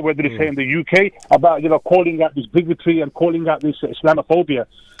America, whether it's in the UK, about, calling out this bigotry and calling out this Islamophobia.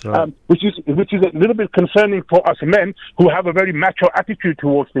 Which is a little bit concerning for us men who have a very macho attitude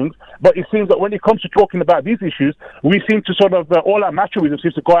towards things. But it seems that when it comes to talking about these issues, we seem to sort of all our machoism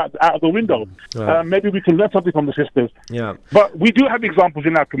seems to go out of the window. Maybe we can learn something from the sisters. But we do have examples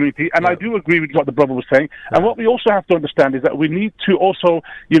in our community, and I do agree with what the brother was saying. And what we also have to understand is that we need to also,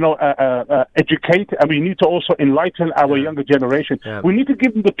 educate, and we need to also enlighten our younger generation. We need to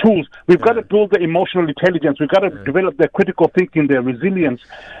give them the tools. We've got to build their emotional intelligence. We've got to develop their critical thinking, their resilience.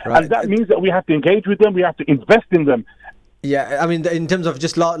 And that means that we have to engage with them. We have to invest in them. Yeah, I mean, in terms of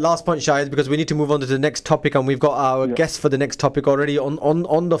just last point, Shahid, because we need to move on to the next topic, and we've got our guest for the next topic already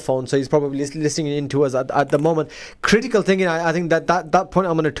on the phone, so he's probably listening in to us at the moment. Critical thinking, I think that point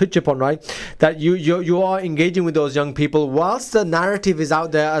I'm going to touch upon, right? That you are engaging with those young people, whilst the narrative is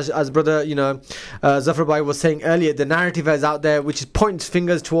out there, as brother, Zafar Bhai was saying earlier, the narrative is out there which points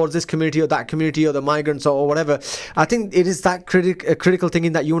fingers towards this community or that community or the migrants or whatever. I think it is that critical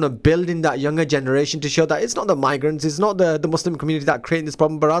thinking that you want to build in that younger generation to show that it's not the migrants, it's not the Muslim community that creating this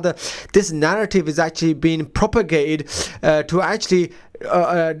problem, but rather this narrative is actually being propagated to actually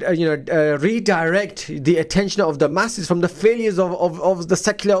redirect the attention of the masses from the failures of the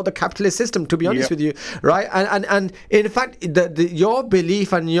secular or the capitalist system, to be honest with you, right? And in fact, your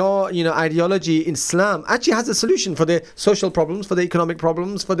belief and your ideology in Islam actually has a solution for the social problems, for the economic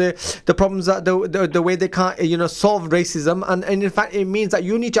problems, for the problems that the way they can't solve racism, and in fact it means that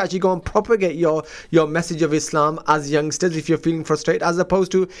you need to actually go and propagate your message of Islam as youngsters if you're feeling frustrated, as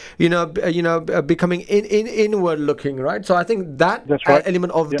opposed to becoming inward looking, right? So I think that's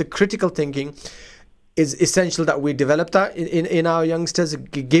element of the critical thinking is essential, that we develop that in our youngsters,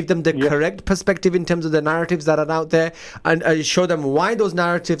 give them the correct perspective in terms of the narratives that are out there, and show them why those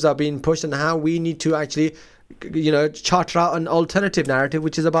narratives are being pushed and how we need to actually charter out an alternative narrative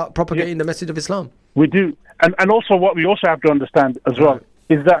which is about propagating the message of Islam. We do, and also what we also have to understand as well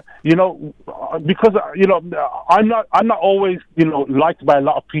is that because I'm not always liked by a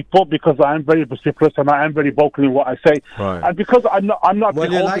lot of people, because I am very vociferous and I am very vocal in what I say, and because I'm not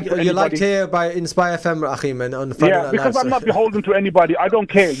well, you're liked here by Inspire FM, Achim, on Friday night because live, I'm not beholden to anybody. I don't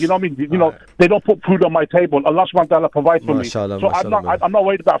care, you know what I mean? They don't put food on my table. Allah subhanahu wa ta'ala provides for me. So I'm not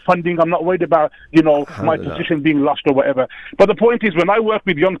worried about funding. I'm not worried about my position being lost or whatever. But the point is, when I work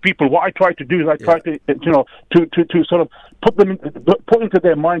with young people, what I try to do is I try to to sort of put into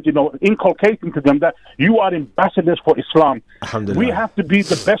their mind, inculcating to them that you are ambassadors for Islam. We have to be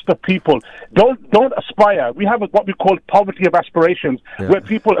the best of people. Don't aspire. We have what we call poverty of aspirations, where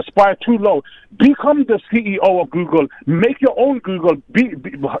people aspire too low. Become the CEO of Google. Make your own Google.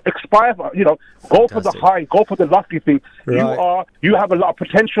 Aspire. Go for the high. Go for the lofty thing. Right. You have a lot of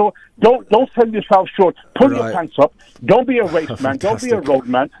potential. Don't sell yourself short. Pull your pants up. Don't be a race man. Don't be a road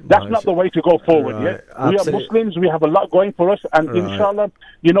man. That's not the way to go forward. We are Muslims. We have a lot going for us, and inshallah,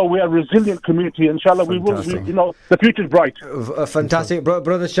 we are a resilient community. Inshallah, we will. The future is bright. Fantastic,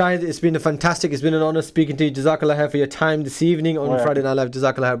 brother Shahid. It's been an honor speaking to you. Jazakallah khair for your time this evening on Friday Night Live.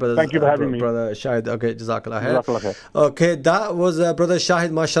 Jazakallah khair, brother. Thank you for having me, brother Shahid. Okay, Jazakallah khair. Okay, that was brother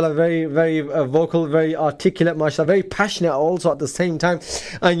Shahid. Mashallah, very, very vocal, very articulate. Mashallah, very passionate also at the same time.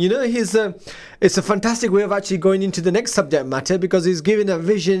 And it's a fantastic way of actually going into the next subject matter, because he's giving a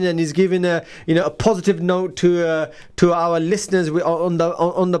vision and he's giving a positive note to our listeners on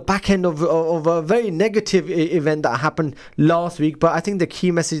the back end of a very negative event that happened last week. But I think the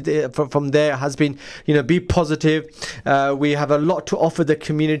key message from there has been, be positive. We have a lot to offer the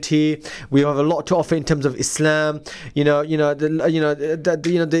community. We have a lot to offer in terms of Islam. These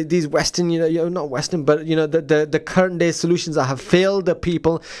Western, not Western, but the current day solutions that have failed the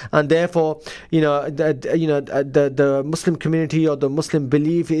people, and therefore the Muslim community or the Muslim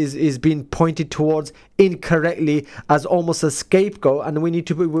belief is being pointed towards incorrectly as almost a scapegoat, and we need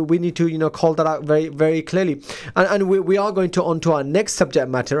to call that out very, very clearly. And we are going onto our next subject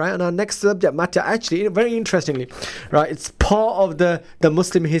matter, right? And our next subject matter, actually, very interestingly, right, it's part of the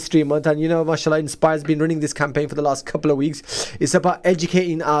Muslim History Month, and mashallah, Inspire's been running this campaign for the last couple of weeks. It's about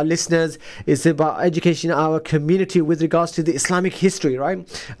educating our listeners. It's about educating our community with regards to the Islamic history, right,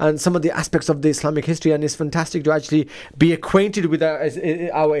 and some of the aspects of the Islamic history. And it's fantastic to actually be acquainted with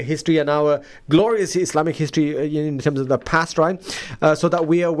our history and our glorious Islamic history in terms of the past, right? So that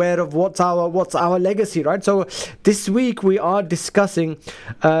we are aware of what's our legacy, right? So this week we are discussing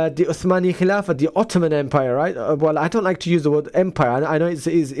the Uthmani Khilafah, the Ottoman Empire, right? Well, I don't like to use the word empire. I know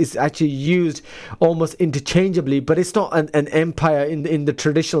it's actually used almost interchangeably, but it's not an empire in the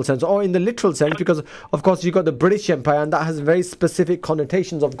traditional sense or in the literal sense, because of course you've got the British Empire, and that has very specific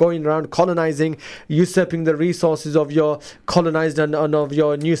connotations of going around colonizing, usurping the resources of your colonized and of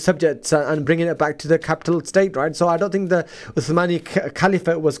your new subjects and bringing it back to the capital state, right? So I don't think the Uthmani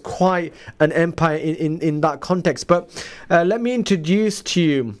Caliphate was quite an empire in that context. But let me introduce to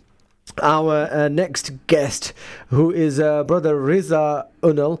you our next guest, who is Brother Riza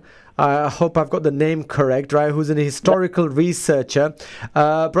Unal. I hope I've got the name correct, right? Who's an historical researcher.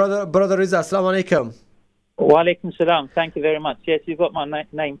 Brother Riza, Assalamu alaikum. Wa alaikum salam. Thank you very much. Yes, you got my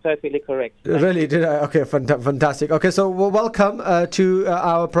name perfectly correct. Really? Did I? Okay, fantastic. Okay, so welcome to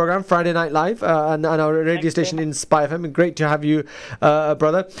our program, Friday Night Live, and our radio station Inspire FM. Great to have you,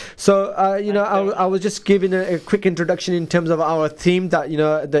 brother. So, I was just giving a quick introduction in terms of our theme that,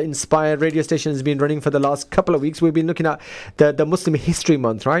 the Inspire radio station has been running for the last couple of weeks. We've been looking at the Muslim History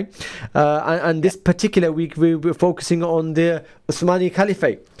Month, right? And this particular week, we were focusing on the Uthmani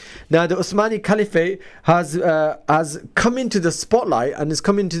Caliphate. Now, the Uthmani Caliphate has come into the spotlight, and has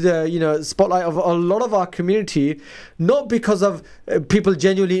come into the spotlight of a lot of our community, not because of people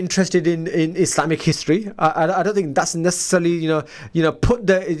genuinely interested in Islamic history. I don't think that's necessarily put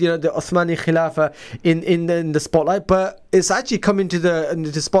the Uthmani Khilafah in the spotlight, but it's actually come into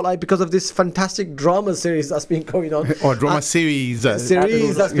the spotlight because of this fantastic drama series that's been going on. Or drama series that's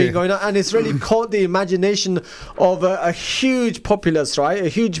been going on, and it's really caught the imagination of a huge populace, right? A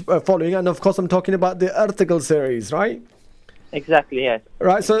huge following, and of course I'm talking about the Ertugrul series, right? Exactly, yes.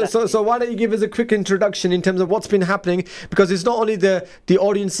 Right, so why don't you give us a quick introduction in terms of what's been happening, because it's not only the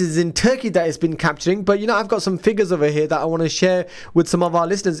audiences in Turkey that it's been capturing, but I've got some figures over here that I want to share with some of our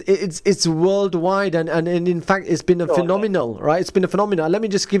listeners. It's worldwide, and in fact it's been phenomenal, right? It's been a phenomenon. Let me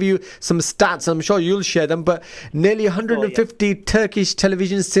just give you some stats. I'm sure you'll share them, but nearly 150 Turkish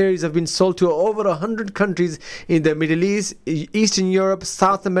television series have been sold to over 100 countries in the Middle East, Eastern Europe,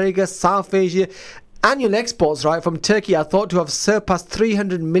 South America, South Asia. Annual exports, right, from Turkey are thought to have surpassed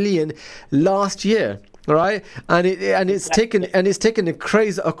 300 million last year, right? And it's taken a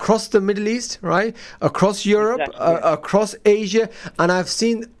craze across the Middle East, right? Across Europe, across Asia, and I've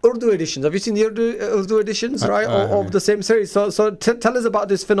seen Urdu editions. Have you seen the Urdu editions, right, of the same series? So tell us about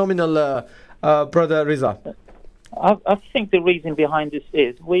this phenomenal, brother Riza. I think the reason behind this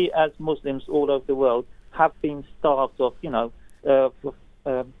is we as Muslims all over the world have been starved of,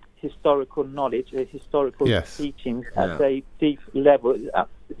 historical knowledge, historical teachings at a deep level.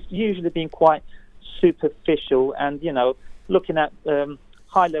 It's usually been quite superficial, and looking at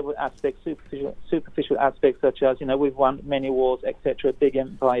high-level aspects, superficial aspects such as we've won many wars, etc., big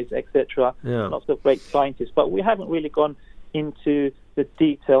empires, etc. Lots of great scientists, but we haven't really gone into the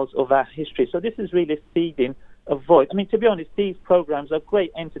details of our history. So this is really feeding a void. I mean, to be honest, these programs are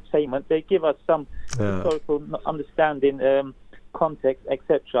great entertainment. They give us some historical understanding. Context,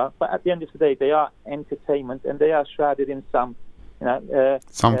 etc. But at the end of the day, they are entertainment, and they are shrouded in some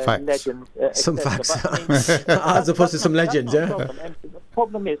facts, legends, some facts, as opposed to some legends. Yeah. The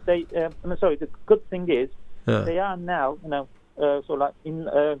problem is the good thing is they are now,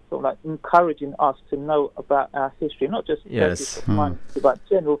 encouraging us to know about our history, not just about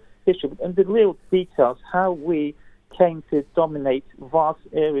general history, and the real details, how we came to dominate vast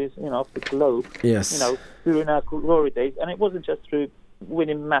areas, of the globe, during our glory days. And it wasn't just through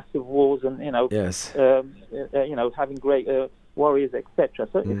winning massive wars and, having great warriors, etc.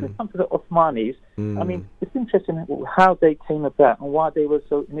 So if we come to the Ottomanis, I mean, it's interesting how they came about and why they were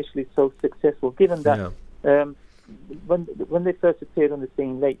initially so successful, given that when they first appeared on the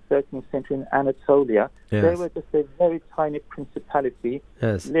scene, late 13th century in Anatolia, they were just a very tiny principality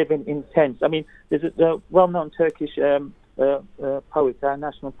living in tents. I mean, there's a well-known Turkish poet, our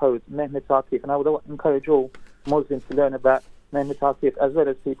national poet, Mehmet Akif, and I would encourage all Muslims to learn about Mehmet Akif, as well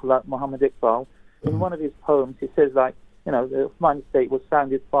as people like Muhammad Iqbal. In one of his poems, he says, the Ottoman state was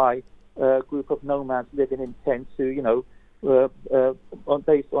founded by a group of nomads living in tents who,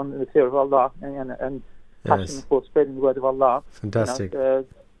 based on the fear of Allah and passion for spreading the word of Allah. Fantastic. Spread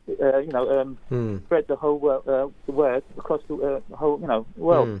the whole the word across the whole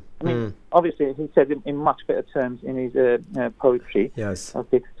world. I mean, obviously he said in much better terms in his poetry. Yes.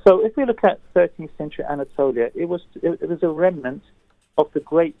 Okay. So if we look at 13th century Anatolia, it was a remnant of the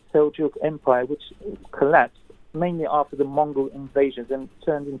great Seljuk Empire, which collapsed mainly after the Mongol invasions and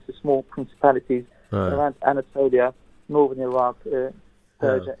turned into small principalities around Anatolia, northern Iraq,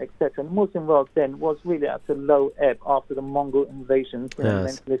 Persia, etc. And the Muslim world then was really at a low ebb after the Mongol invasions,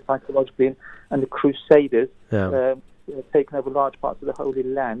 mentally, psychologically, and the Crusaders taken over large parts of the Holy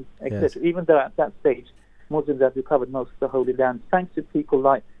Land, etc. Even though at that stage Muslims had recovered most of the Holy Land, thanks to people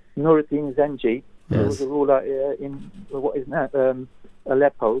like Nuruddin Zengi, who was a ruler in what is now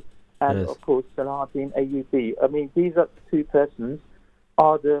Aleppo, and of course Salahuddin Ayyubi. I mean, these are two persons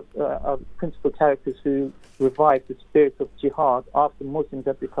are the principal characters who revived the spirit of jihad after Muslims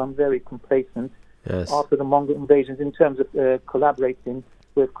had become very complacent after the Mongol invasions in terms of collaborating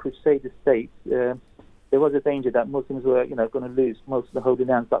with Crusader states. There was a danger that Muslims were, going to lose most of the Holy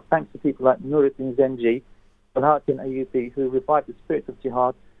Lands. But thanks to people like Nuruddin Zengi, Salahuddin Ayyubi, who revived the spirit of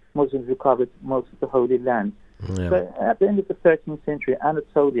jihad, Muslims recovered most of the Holy Land. So at the end of the 13th century,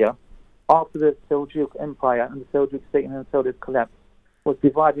 Anatolia, after the Seljuk Empire and the Seljuk state in Anatolia collapsed, was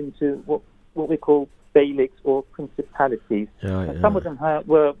divided into what we call beyliks or principalities. Some of them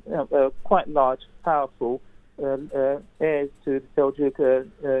were quite large, powerful, heirs to the Seljuk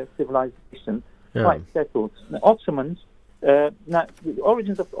civilization, quite settled. The Ottomans, now the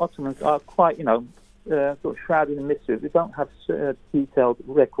origins of the Ottomans are quite, sort of shrouded in mystery. We don't have detailed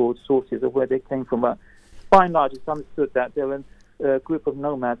record sources of where they came from, but by and large it's understood that they were a group of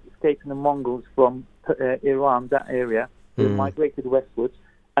nomads escaping the Mongols from Iran, that area, who migrated westwards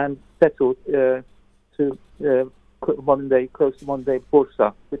and settled to close to modern day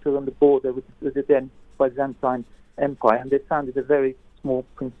Bursa, which was on the border with the then Byzantine Empire, and they founded a very small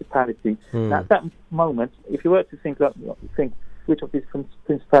principality. Now, at that moment, if you were to think which of these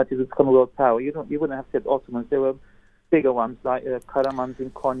principalities would become a world power, you wouldn't have said Ottomans. There were bigger ones like Karamans in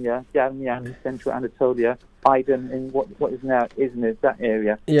Konya, Galmian in Central Anatolia, Aydin in what is now Izmir, that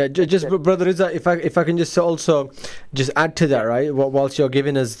area. Yeah, just Brother Riza, if I can just also just add to that, right? Whilst you're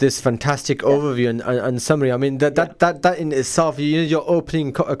giving us this fantastic overview and summary, I mean that in itself, your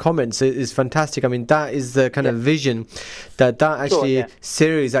opening comments is fantastic. I mean that is the kind of vision that actually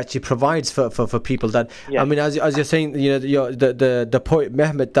series actually provides for people. That I mean, as you're saying, the poet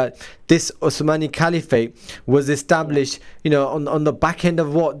Mehmet, that this Osmani Caliphate was established, on the back end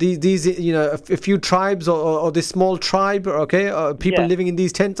of what these a few tribes or this small tribe, people living in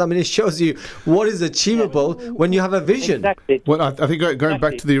these tents. I mean, it shows you what is achievable when you have a vision. Exactly. Well, I think going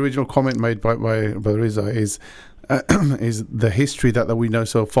back to the original comment made by Brother Riza is the history that we know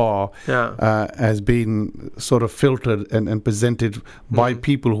so far has been sort of filtered and presented by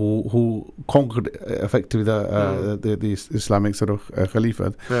people who conquered effectively the Islamic sort of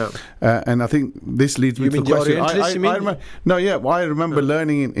Caliphate. And I think this leads me to the question. I remember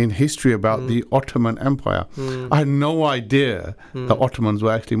learning in history about the Ottoman Empire. I had no idea the Ottomans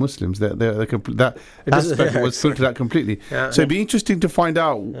were actually Muslims. That aspect was filtered out completely. So it'd be interesting to find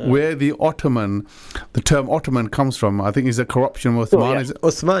out where the term Ottoman comes from. I think it's a corruption of Osman.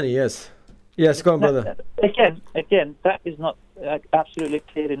 Osmani, yes, go on, brother. Again, that is not absolutely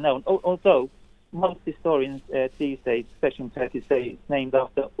clearly known. Although most historians these days, especially in Turkey, say it's named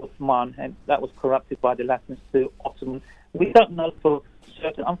after Osman, and that was corrupted by the Latins to Ottoman. We don't know for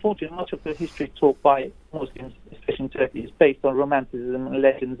certain. Unfortunately, much of the history taught by Muslims, especially in Turkey, is based on romanticism and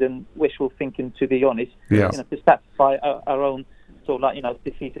legends and wishful thinking. To be honest, to satisfy our own sort of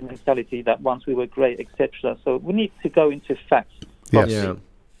defeated mentality that once we were great, etc. So we need to go into facts.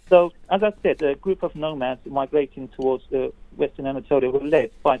 So, as I said, a group of nomads migrating towards Western Anatolia were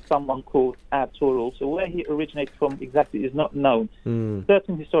led by someone called Ertuğrul. So where he originated from exactly is not known.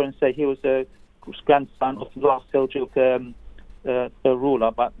 Certain historians say he was a grandson of the last Seljuk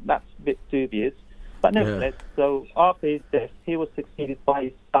ruler, but that's a bit dubious. But nevertheless, so after his death, he was succeeded by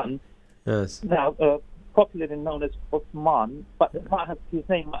his son. Now, popularly known as Osman, but his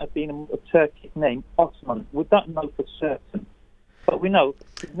name might have been a Turkic name, Osman. We don't know for certain, but we know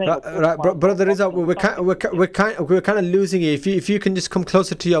his name. Brother Riza, we're kind of losing you. If you can just come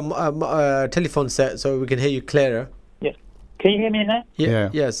closer to your telephone set so we can hear you clearer. Yes. Can you hear me now? Yeah.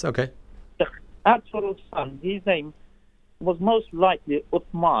 Yes. Okay. Ertuğrul's son, his name was most likely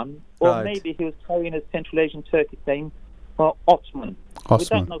Osman, or maybe he was carrying a Central Asian Turkic name for Ottoman. We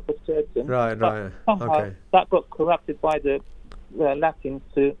don't know for certain. But somehow that got corrupted by the Latins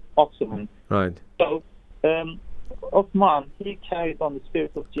to Ottoman. Right. So Osman, he carried on the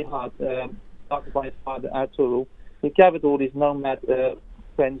spirit of jihad, started by his father Ertuğrul. He gathered all his nomad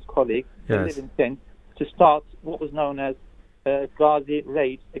friends, colleagues, they lived in tents, to start what was known as Ghazi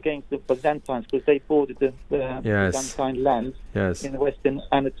raids against the Byzantines, because they bordered the Byzantine lands in Western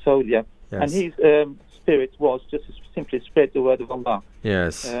Anatolia. And his spirit was just to simply spread the word of Allah.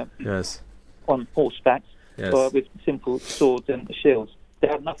 On horseback, with simple swords and shields. They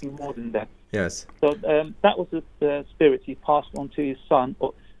had nothing more than that. So that was the spirit he passed on to his son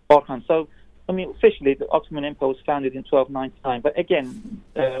Orhan. So I mean, officially the Ottoman Empire was founded in 1299, but again,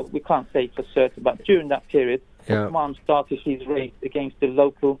 we can't say for certain. But during that period, Osman started his raid against the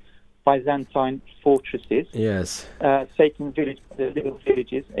local Byzantine fortresses, taking little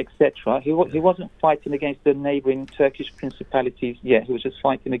villages, etc. He wasn't fighting against the neighbouring Turkish principalities yet. He was just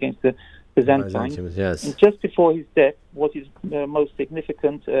fighting against the Byzantines. And just before his death was his most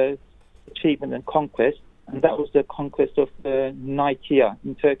significant achievement and conquest, and that was the conquest of Nicaea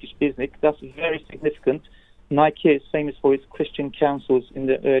in Turkish Iznik. That's very significant. Nicaea is famous for its Christian councils in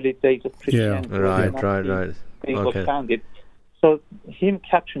the early days of Christianity. Right. It was founded. So him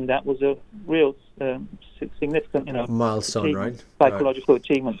capturing that was a real significant, milestone, psychological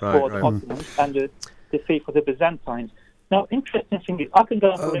achievement for the Ottomans and the defeat for the Byzantines. Now, interesting thing is, I can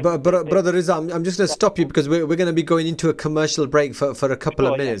go on. Brother Riza, I'm just going to stop you because we're going to be going into a commercial break for a couple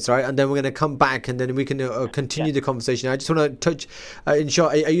of minutes, right? And then we're going to come back and then we can continue the conversation. I just want to touch, ensure,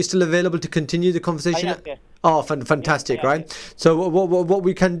 are you still available to continue the conversation? I am, yes. Oh, fantastic, right? So what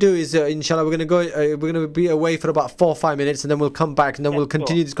we can do is, inshallah, we're going to be away for about 4 or 5 minutes, and then we'll come back, and then we'll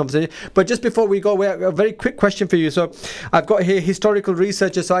continue this conversation. But just before we go, we have a very quick question for you. So I've got here historical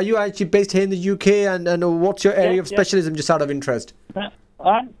researcher. So are you actually based here in the UK, and what's your area of specialism, just out of interest?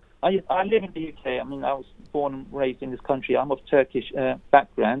 I live in the UK. I mean, I was born and raised in this country. I'm of Turkish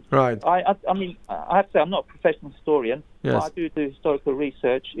background. Right. I mean, I have to say, I'm not a professional historian, but I do historical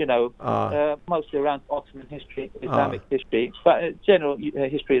research, mostly around Ottoman history, Islamic history, but general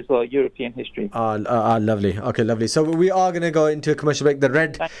history as well, European history. Lovely. Okay, lovely. So we are going to go into a commercial break. The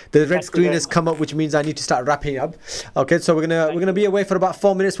red screen has come up, which means I need to start wrapping up. Okay, so we're gonna be away for about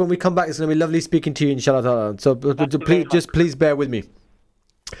 4 minutes. When we come back, it's going to be lovely speaking to you, inshallah. So please bear with me.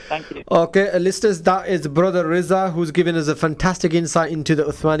 Thank you. Okay, listeners, that is Brother Riza, who's given us a fantastic insight into the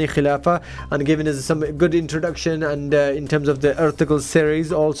Uthmani Khilafah and giving us some good introduction, and in terms of the article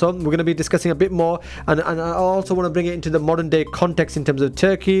series also. We're going to be discussing a bit more, and I also want to bring it into the modern day context in terms of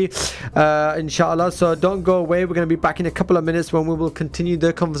Turkey, inshallah. So don't go away. We're going to be back in a couple of minutes when we will continue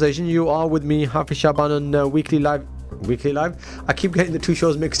the conversation. You are with me, Hafiz Shaban, on Weekly Live. I keep getting the two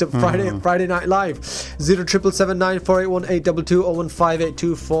shows mixed up. Friday Night Live. 07779 481822 or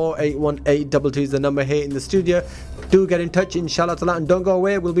 1582 481822 is the number here in the studio. Do get in touch, inshallah ta'ala, and don't go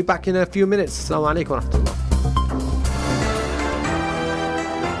away. We'll be back in a few minutes. Assalamu alaikum wa rahmatullah.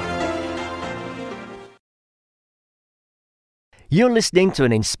 You're listening to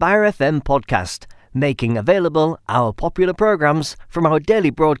an Inspire FM podcast, making available our popular programs from our daily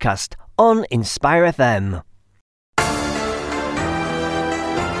broadcast on Inspire FM.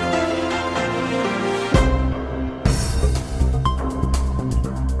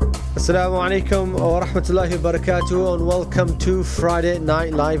 Assalamu alaikum wa rahmatullahi wa barakatuh, and welcome to Friday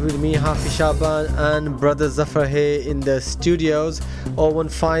Night Live with me, Hafiz Shaban, and Brother Zafar here in the studios.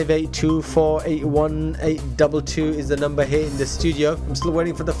 01582481822 is the number here in the studio. I'm still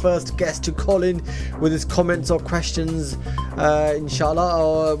waiting for the first guest to call in with his comments or questions, inshallah,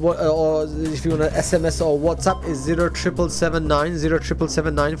 or if you want to SMS or WhatsApp is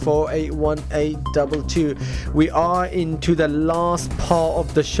 07779 481822. We are into the last part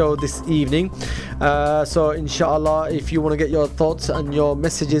of the show this evening, so inshallah, if you want to get your thoughts and your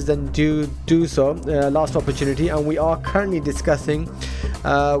messages, then do so. Last opportunity, and we are currently discussing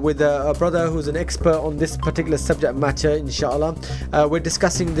with a brother who's an expert on this particular subject matter, inshallah. We're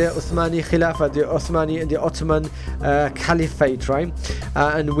discussing the Uthmani Khilafah, the Ottoman Caliphate, right?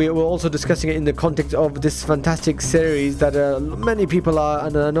 And we were also discussing it in the context of this fantastic series that many people are,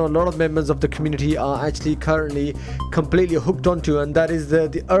 and I know a lot of members of the community are actually currently completely hooked onto, and that is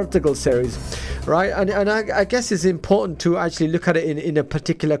the article series, right? And I guess it's important to actually look at it in a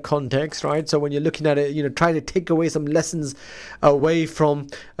particular context, right? So when you're looking at it, try to take away some lessons away from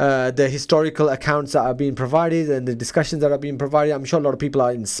the historical accounts that are being provided and the discussions that are being provided. I'm sure a lot of people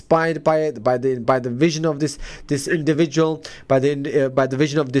are inspired by it, by the vision of this individual, by the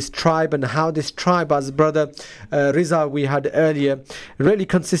vision of this tribe, and how this tribe, as Brother Riza we had earlier, really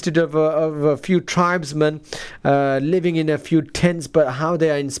consisted of a few tribesmen living in a few tents, but how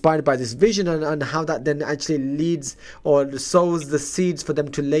they are inspired by this vision, and how that then actually leads or sows the seeds for them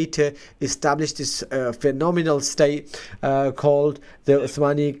to later establish this phenomenal state called the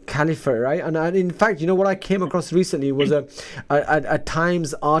Uthmani Caliphate, right? And in fact, what I came across recently was a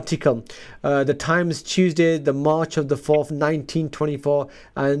Times article, the Times, Tuesday, the March of the 4th, 1924,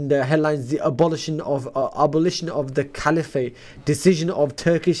 and headlines: the abolition of the Caliphate, decision of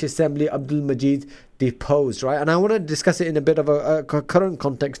Turkish Assembly, Abdul Majid deposed, right? And I want to discuss it in a bit of a current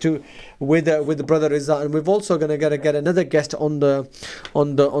context too, with Brother Riza, and we've also going to get another guest on the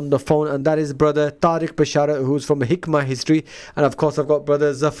phone, and that is Brother Tariq Bashara, who's from Hikmah History, and of course I've got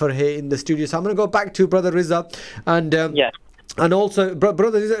Brother Zafar here in the studio. So I'm going to go back to Brother Riza, and and also,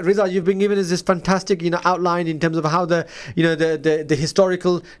 Brother Riza, you've been given us this fantastic, outline in terms of how the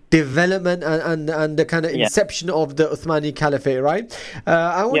historical development and the kind of inception of the Uthmani Caliphate, right?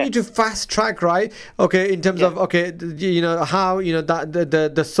 I want you to fast track, right? Okay, in terms of how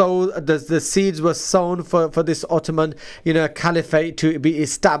that the seeds were sown for this Ottoman Caliphate to be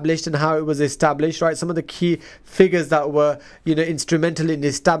established, and how it was established, right? Some of the key figures that were instrumental in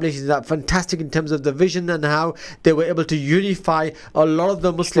establishing that, fantastic in terms of the vision and how they were able to unify unify a lot of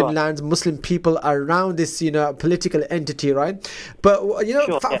the Muslim lands, Muslim people around this, political entity, right? But,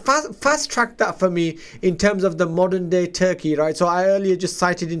 fast track that for me in terms of the modern day Turkey, right? So I earlier just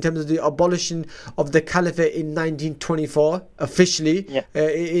cited in terms of the abolition of the caliphate in 1924, officially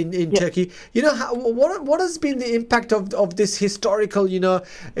in Turkey. What has been the impact of this historical,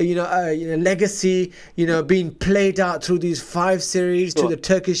 legacy, being played out through these 5 series to the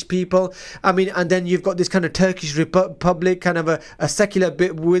Turkish people? I mean, and then you've got this kind of Turkish Republic, kind of a secular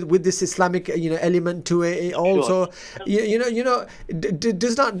bit with this Islamic, element to it also.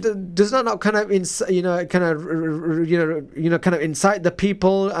 Does not kind of incite the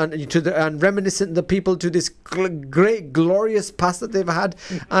people and reminiscent the people to this great glorious past that they've had,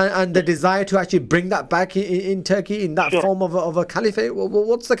 and the desire to actually bring that back in Turkey in that form of a caliphate?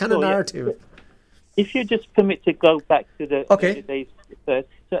 What's the kind of narrative? If you just permit to go back to the early days first,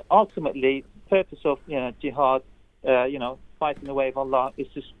 so ultimately, the purpose of jihad, fighting the way of Allah, is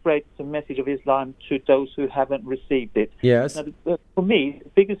to spread the message of Islam to those who haven't received it. Yes. Now, for me, the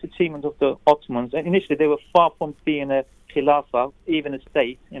biggest achievement of the Ottomans, and initially they were far from being a khilafah, even a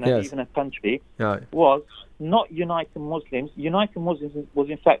state, even a country, was not uniting Muslims. Uniting Muslims was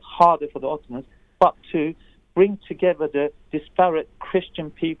in fact harder for the Ottomans, but to bring together the disparate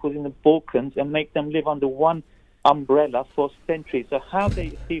Christian peoples in the Balkans and make them live under one umbrella for centuries. So how they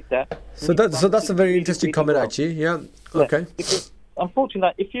achieved that? So that's a very interesting comment, actually. Yeah. Okay. Because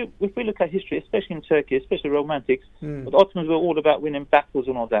unfortunately, if we look at history, especially in Turkey, especially Romantics, the Ottomans were all about winning battles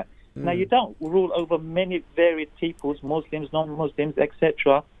and all that. Now you don't rule over many varied peoples, Muslims, non-Muslims,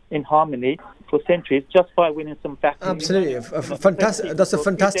 etc., in harmony for centuries just by winning some battles. Absolutely, fantastic. That's a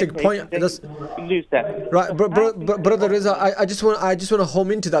fantastic point. Lose that. Right, brother Reza, I just want to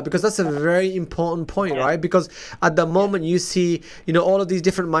home into that, because that's a very important point, right? Because at the moment you see, all of these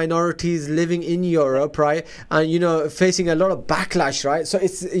different minorities living in Europe, right, and facing a lot of backlash, right? So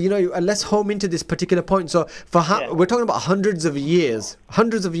it's let's home into this particular point. So we're talking about hundreds of years,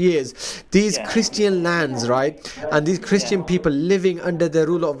 these Christian lands, right, and these Christian people living under the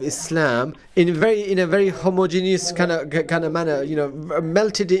rule of Islam in a very homogeneous kind of manner,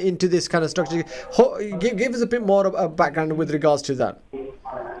 melted into this kind of structure. Give us a bit more of a background with regards to that.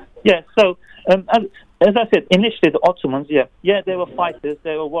 Yeah. So as I said, initially the Ottomans, they were fighters,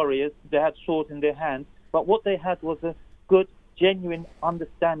 they were warriors, they had swords in their hands, but what they had was a good, genuine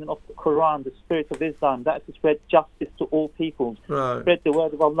understanding of the Quran, the spirit of Islam, that is to spread justice to all peoples, spread the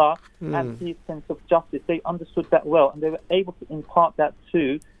word of Allah and his sense of justice. They understood that well, and they were able to impart that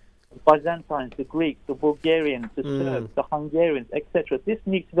to the Byzantines, the Greeks, the Bulgarians, the Serbs, the Hungarians, etc. This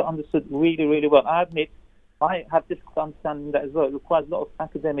needs to be understood really, really well. I admit I have difficult understanding that as well. It requires a lot of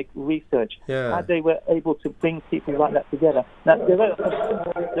academic research. How they were able to bring people like that together. Now,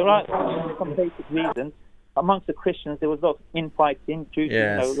 there are some basic reasons. Amongst the Christians, there was a lot of infighting due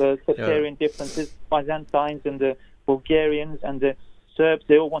to sectarian differences. Byzantines and the Bulgarians and the Serbs,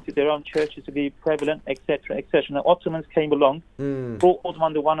 they all wanted their own churches to be prevalent, etc., etc. Now, Ottomans came along, brought all them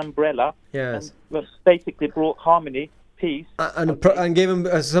under one umbrella, and basically brought harmony, peace, and gave them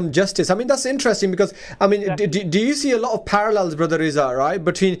some justice. I mean, that's interesting, because I mean, do you see a lot of parallels, Brother Riza, right,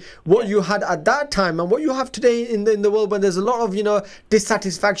 between what you had at that time and what you have today in the world, when there's a lot of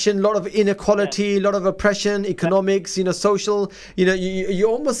dissatisfaction, a lot of inequality, a lot of oppression, economics, social, you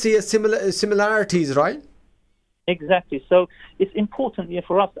almost see a similarities, right? Exactly. So it's important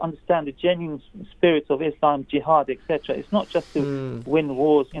for us to understand the genuine spirits of Islam, jihad, etc. It's not just to win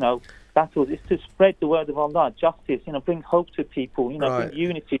wars, battles. It's to spread the word of Allah, justice, bring hope to people, bring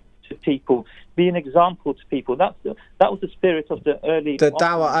unity to people, be an example to people. That was the spirit of the early... The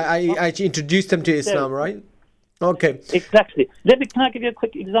dawah. I introduced them to Islam, right? Okay. Exactly. Can I give you a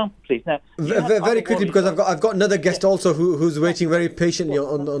quick example, please? Now, very quickly, because I've got another guest also who's waiting very patiently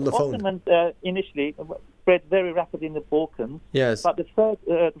on the phone. Ottomans initially spread very rapidly in the Balkans. Yes. But the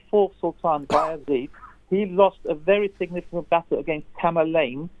fourth Sultan, Bayezid, he lost a very significant battle against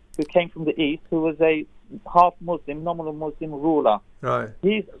Tamerlane, who came from the east, who was a half-Muslim, nominal Muslim ruler. Right.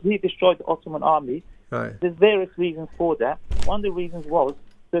 He destroyed the Ottoman army. Right. There's various reasons for that. One of the reasons was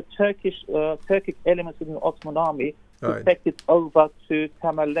the Turkic elements within the Ottoman army defected over to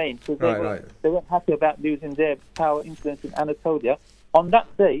Tamerlane, because they weren't happy about losing their power influence in Anatolia. On that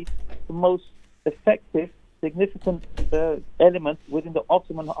day, the most effective, significant element within the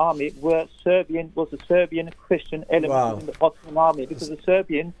Ottoman army was the Serbian Christian element within the Ottoman army, because the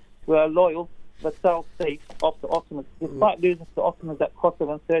Serbians were loyal vassal state of the Ottomans. Despite losing to the Ottomans at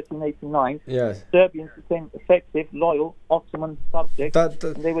Kosovo in 1389, Yes. Serbians became effective, loyal Ottoman subjects.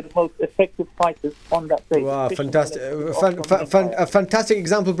 And they were the most effective fighters on that day. Wow, fantastic! A fantastic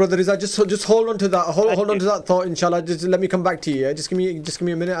example, brother. Riza, just hold on to that. Hold on to that thought, inshallah. Just let me come back to you. Yeah? Just give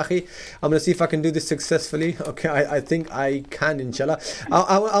me a minute, akhi. I'm gonna see if I can do this successfully. Okay, I think I can, inshallah.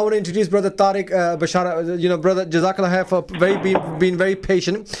 I want to introduce brother Tariq Bashara. Brother, Jazakallah khair for being very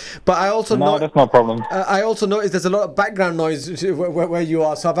patient. But I also know that's no problem. I also noticed there's a lot of background noise where you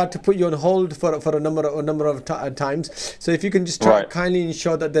are, so I've had to put you on hold for a number of times. So if you can just try kindly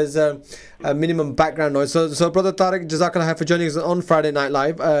ensure that there's a minimum background noise. So brother Tariq, Jazakallah khair for joining us on Friday Night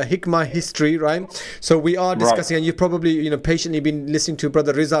Live. Hikmah history, right? So we are discussing, and you've probably patiently been listening to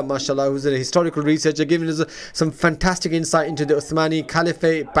brother Riza, mashallah, who's a historical researcher, giving us some fantastic insight into the Uthmani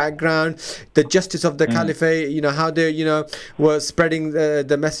Caliphate background, the justice of the Caliphate, how they were spreading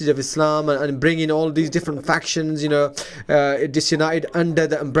the message of Islam and bringing all these different factions disunited under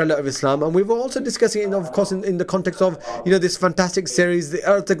the umbrella of Islam. And we were also discussing, of course, in the context of this fantastic series, the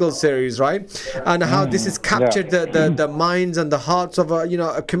Ertugrul series, right? And how this has captured the minds and the hearts of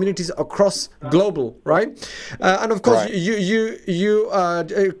communities across global, right? And of course, you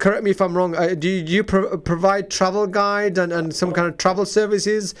correct me if I'm wrong, do you provide travel guides and some kind of travel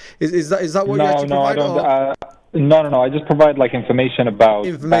services? Is that what you actually provide? No, I don't. No. I just provide information about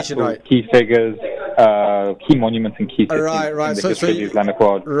key figures, key monuments, and key cities in the history of the Islamic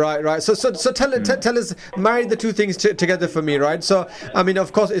world. Right. So tell us, marry the two things together for me, right? So I mean,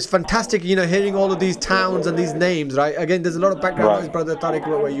 of course, it's fantastic, hearing all of these towns and these names, right? Again, there's a lot of background noise, brother Tariq,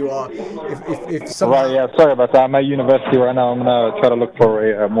 where you are. If somehow... Right, yeah. Sorry about that. I'm at university right now. I'm gonna try to look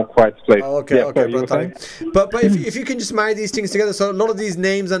for a more quiet place. Okay, brother Tariq. But if you can just marry these things together, so a lot of these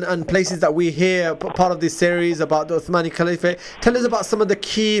names and places that we hear part of this series about the Uthmani Caliphate, tell us about some of the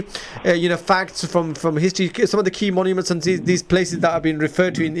key facts from history, some of the key monuments and these places that have been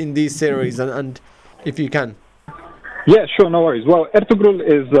referred to in these series, and if you can. Yeah, sure, no worries. Well, Ertugrul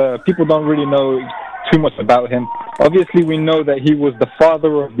is people don't really know too much about him. Obviously, we know that he was the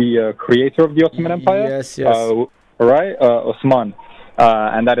father of the creator of the Ottoman Empire. Yes. Right, Osman.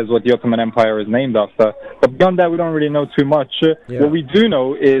 And that is what the Ottoman Empire is named after. But beyond that, we don't really know too much. What we do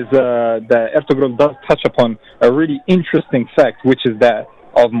know is that Ertugrul does touch upon a really interesting fact, which is that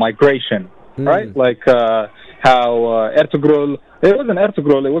of migration, right? Like how Ertugrul, it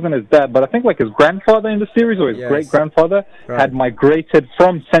wasn't his dad, but I think his grandfather in the series, or his great-grandfather, had migrated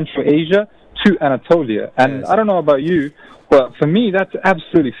from Central Asia to Anatolia. And I don't know about you, but for me, that's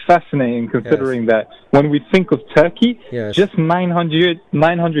absolutely fascinating, considering that when we think of Turkey, just 900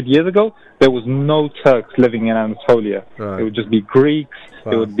 years ago, there was no Turks living in Anatolia. It would just be Greeks.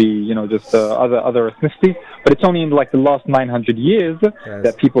 It would be, just other ethnicities. But it's only in the last 900 years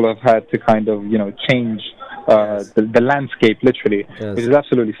that people have had to kind of, change the landscape, literally, which is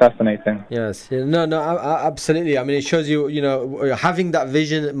absolutely fascinating. Yes. No, absolutely. I mean, it shows you, having that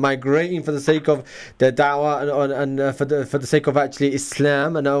vision, migrating for the sake of the da'wah and for the sake of actually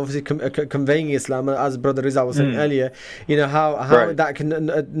Islam, and obviously conveying Islam, as Brother Riza was saying earlier, how that can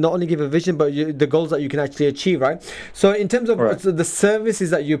not only give a vision, but the goals that you can actually achieve, right? So in terms of the services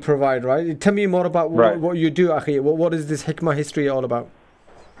that you provide, right? Tell me more about what you do, Akhi. What is this Hikmah history all about?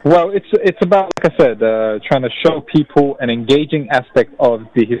 Well, it's about, like I said, trying to show people an engaging aspect of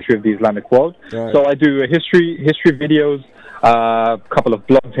the history of the Islamic world. So I do history videos, a couple of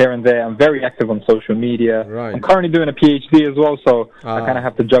blogs here and there. I'm very active on social media. I'm currently doing a PhD as well, so I kind of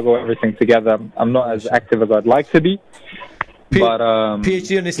have to juggle everything together. I'm not as active as I'd like to be. But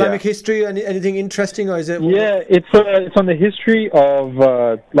PhD in Islamic history, anything interesting, or is it? Yeah, it's on the history of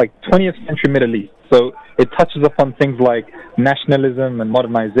 20th century Middle East. So it touches upon things like nationalism and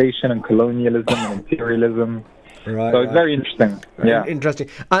modernization and colonialism and imperialism. Right, so it's very interesting. Yeah, interesting.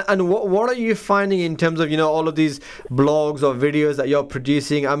 And what are you finding in terms of all of these blogs or videos that you're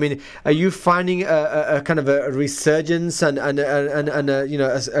producing? I mean, are you finding a kind of a resurgence and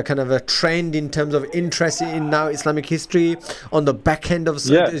a kind of a trend in terms of interest in now Islamic history on the back end of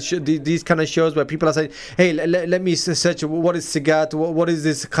these kind of shows where people are saying, "Hey, let me search. What is Sigat? What is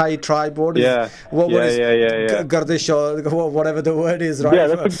this Khai tribe? What is Gardish or whatever the word is?" Right?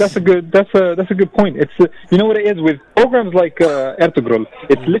 Yeah, that's a good point. It's what it is with programs like Ertugrul,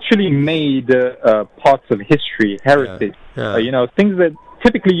 it's literally made parts of history, heritage, things that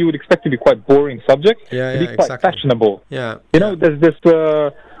typically you would expect to be quite boring subjects to be quite fashionable. There's this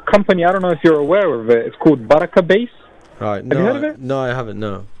company, I don't know if you're aware of it, it's called Baraka Base. Right. Have you heard of it? No, I haven't,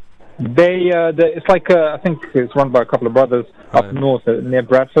 no. It's like I think it's run by a couple of brothers up north near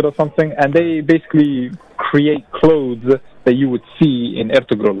Bradford or something, and they basically create clothes that you would see in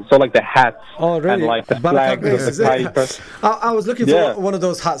Ertugrul. So like the hats and like the flags of the type. I was looking for one of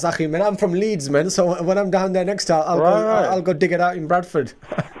those hats, Akhi, man. I'm from Leeds, man. So when I'm down there next time, I'll go dig it out in Bradford.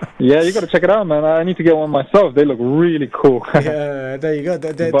 Yeah, you got to check it out, man. I need to get one myself. They look really cool. Yeah, there you go.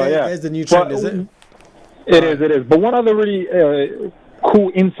 There's the new trend, is it? It is. But one other really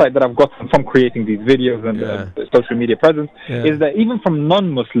cool insight that I've gotten from creating these videos and social media presence is that even from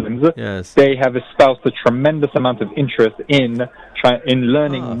non-Muslims, they have espoused a tremendous amount of interest in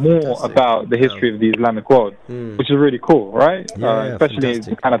learning more about the history of the Islamic world, which is really cool, right? Especially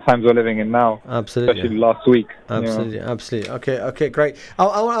the kind of times we're living in now. Absolutely. Especially last week. Absolutely. Okay, great.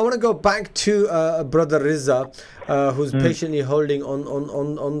 I want to go back to Brother Riza, who's patiently holding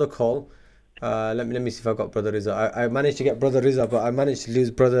on the call. Let me see if I got Brother Riza. I managed to get Brother Riza, but I managed to lose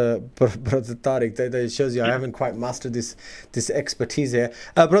Brother Tariq. That shows you I haven't quite mastered this expertise here.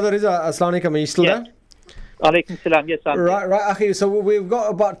 Brother Riza, Assalamu alaikum. Are you still there? Alaikum salam. Yes, I'm right. Akhi, so we've got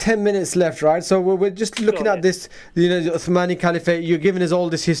about 10 minutes left, right? So we're just looking at this, the Uthmani Caliphate. You're giving us all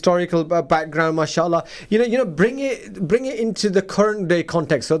this historical background, mashallah. Bring it into the current day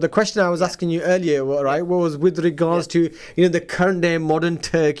context. So the question I was asking you earlier, right, was with regards to the current day modern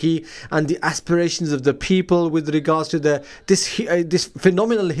Turkey and the aspirations of the people with regards to this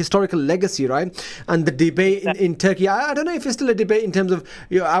phenomenal historical legacy, right? And the debate in Turkey. I don't know if it's still a debate in terms of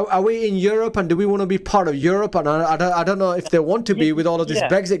are we in Europe and do we want to be part of Europe? And I don't know if they want to be with all of this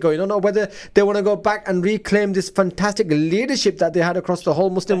Brexit going on, or whether they want to go back and reclaim this fantastic leadership that they had across the whole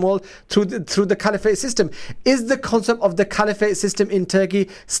Muslim world through the caliphate system. Is the concept of the caliphate system in Turkey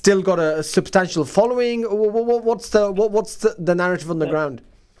still got a substantial following? What's the narrative on the ground?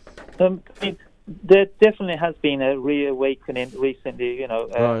 There definitely has been a reawakening recently,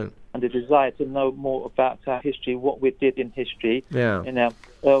 and the desire to know more about our history, what we did in history. Yeah.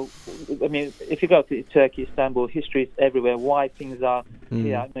 If you go to Turkey, Istanbul, history is everywhere. Why things are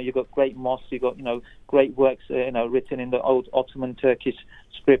here? You've got great mosques, you've got great works, written in the old Ottoman Turkish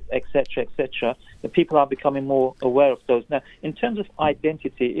script, etc., etc. The people are becoming more aware of those. Now, in terms of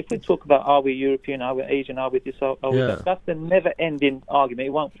identity, if we talk about are we European, are we Asian, are we this, are we that, that's the never-ending argument.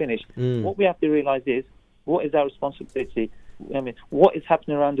 It won't finish. What we have to realize is, what is our responsibility? What is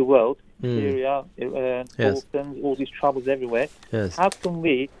happening around the world? Syria, Balkans, all these troubles everywhere. Yes. How can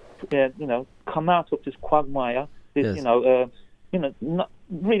we, come out of this quagmire, this, not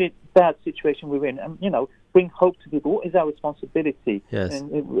really bad situation we're in, and bring hope to people? What is our responsibility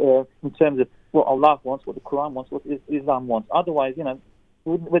in terms of what Allah wants, what the Quran wants, what Islam wants? Otherwise,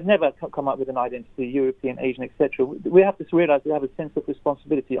 we'd never come up with an identity, European, Asian, etc. We have to realize we have a sense of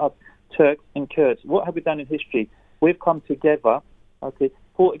responsibility as Turks and Kurds. What have we done in history? We've come together,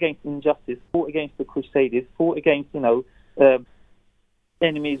 fought against injustice, fought against the Crusaders, fought against,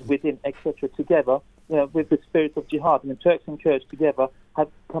 enemies within, etc. Together, with the spirit of jihad. And the Turks and Kurds together have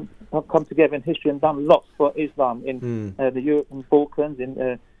come together in history and done lots for Islam in the European Balkans,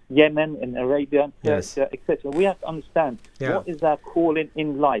 in Yemen, in Arabia, Persia, etc. We have to understand what is our calling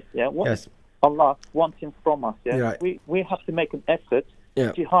in life. What is Allah wanting from us? We have to make an effort,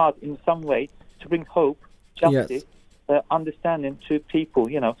 jihad in some way, to bring hope, justice, understanding to people,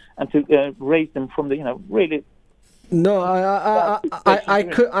 and to raise them from the, really. No,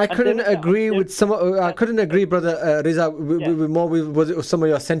 I couldn't agree with some. I couldn't agree, Brother Riza, with some of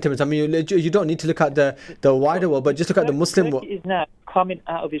your sentiments. I mean, you don't need to look at the wider world, but just look at the Muslim world. Turkey is now coming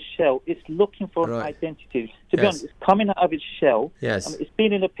out of its shell. It's looking for an identity. To be honest, it's coming out of its shell. Yes. It's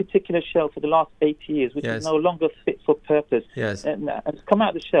been in a particular shell for the last 80 years, which is no longer fit for purpose. Yes. And it's come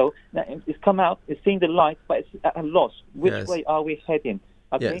out of the shell. Now, it's come out. It's seen the light, but it's at a loss. Which way are we heading?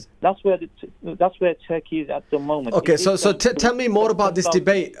 Okay, that's where Turkey is at the moment. Okay, so tell me more about this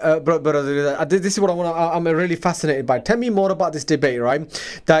debate, brother. This is what I want. I'm really fascinated by. Tell me more about this debate, right?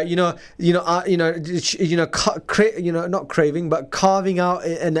 That not craving, but carving out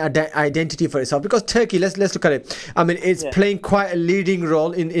an identity for itself. Because Turkey, let's look at it. I mean, it's playing quite a leading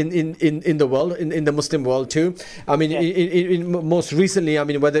role in the world, in the Muslim world too. I mean, in most recently, I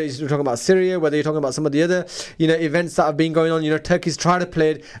mean, whether you're talking about Syria, whether you're talking about some of the other events that have been going on, Turkey's trying to play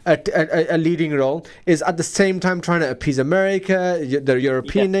a leading role, is at the same time trying to appease America, the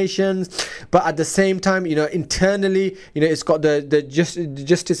European nations, but at the same time, internally, it's got the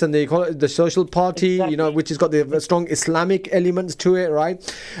justice and they call it the social party, which has got the strong Islamic elements to it,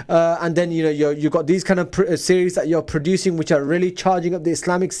 right? And then you've got these kind of series that you're producing, which are really charging up the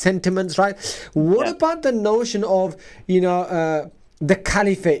Islamic sentiments, right? What about the notion of the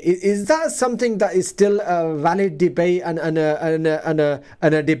caliphate? Is that something that is still a valid debate and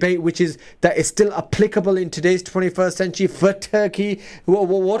a debate which is still applicable in today's 21st century for Turkey?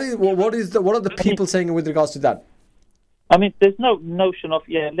 What are the people saying with regards to that? I mean, there's no notion of,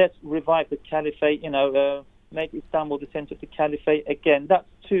 let's revive the caliphate, make Istanbul the center of the caliphate again. That's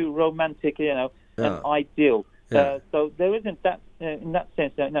too romantic, and ideal. Yeah. So there isn't that, in that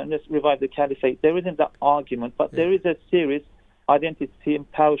sense, let's revive the caliphate. There isn't that argument, but there is a serious identity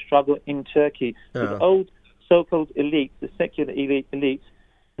and power struggle in Turkey. The old so-called elites, the secular elites,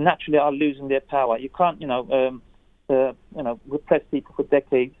 naturally are losing their power. You can't, repress people for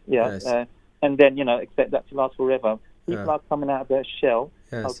decades, and then, expect that to last forever. People are coming out of their shell.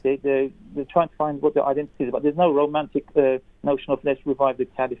 Yes. Okay, they're trying to find what their identity is, but there's no romantic notion of let's revive the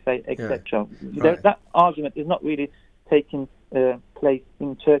caliphate, etc. Right. That argument is not really taking place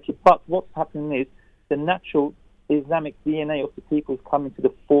in Turkey. But what's happening is the natural Islamic DNA of the people is coming to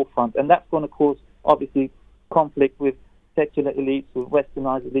the forefront, and that's going to cause, obviously, conflict with secular elites, with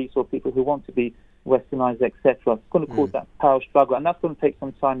westernized elites, or people who want to be westernized, etc. It's going to cause that power struggle, and that's going to take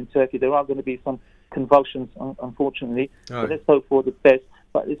some time in Turkey. There are going to be some convulsions, unfortunately. But let's hope for the best.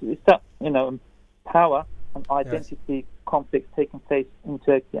 But it's that, power and identity conflicts taking place in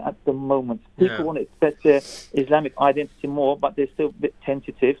Turkey at the moment. People want to express their Islamic identity more, but they're still a bit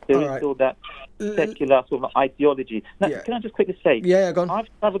tentative. There is still that secular sort of ideology. Now, can I just quickly say, go on. I've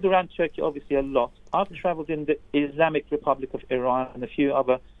travelled around Turkey, obviously, a lot. I've travelled in the Islamic Republic of Iran and a few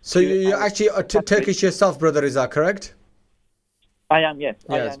other... So you're actually Turkish yourself, brother, is that correct? I am, yes.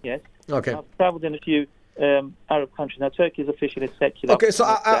 I am, yes. Okay. I've travelled in a few Arab countries. Now, Turkey is officially secular. Okay, so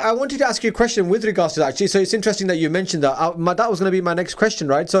I wanted to ask you a question with regards to that, actually. So it's interesting that you mentioned that. That was going to be my next question,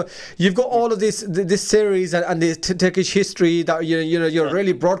 right? So you've got all of this series and the Turkish history that you're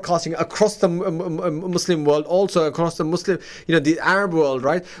really broadcasting across the Muslim world, also across the Muslim, the Arab world,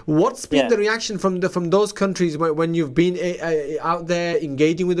 right? What's been the reaction from those countries when you've been out there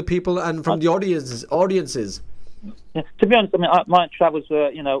engaging with the people and from the audiences? Yeah, to be honest, I mean, my travels were,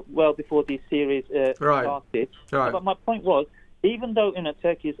 well before these series started. Right. But my point was, even though,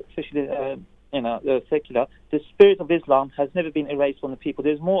 Turkey is officially, secular, the spirit of Islam has never been erased from the people.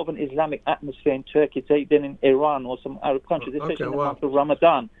 There's more of an Islamic atmosphere in Turkey than in Iran or some Arab countries, especially in the month of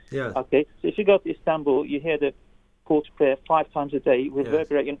Ramadan. Yeah. Okay, so if you go to Istanbul, you hear the call to prayer 5 times a day,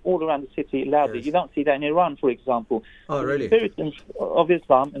 reverberating all around the city loudly. Yes. You don't see that in Iran, for example. Oh, really? The spirit of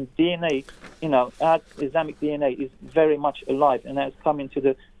Islam and DNA, our Islamic DNA is very much alive, and that's coming to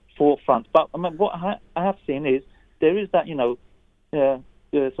the forefront. But I mean, what I have seen is there is that,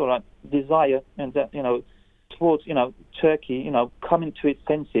 sort of desire and that, towards, Turkey, coming to its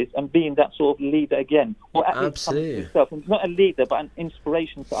senses and being that sort of leader again. Or at least coming to itself. And not a leader, but an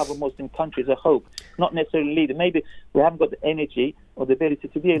inspiration to other Muslim countries, a hope. Not necessarily a leader. Maybe we haven't got the energy or the ability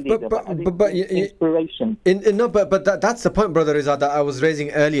to be a leader, but inspiration. But that's the point, brother, is that I was raising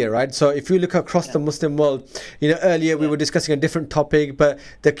earlier, right? So if you look across the Muslim world, earlier we were discussing a different topic, but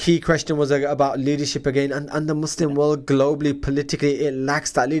the key question was about leadership again, and the Muslim world globally, politically, it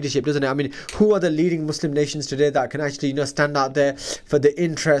lacks that leadership, doesn't it? I mean, who are the leading Muslim nations today that can actually, stand out there for the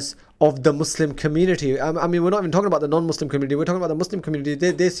interests of the Muslim community? I mean, we're not even talking about the non-Muslim community. We're talking about the Muslim community.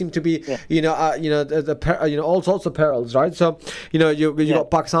 They seem to be, all sorts of perils, right? So, you got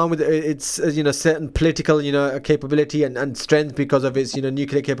Pakistan with its, certain political, capability and strength because of its,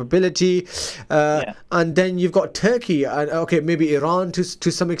 nuclear capability, and then you've got Turkey and maybe Iran to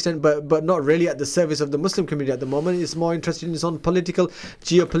some extent, but not really at the service of the Muslim community at the moment. It's more interested in its own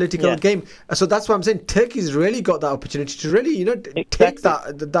geopolitical game. So that's why I'm saying Turkey's really got that opportunity to really, take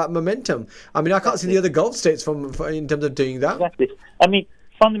that momentum. I mean, I can't see the other Gulf states in terms of doing that. Exactly. I mean,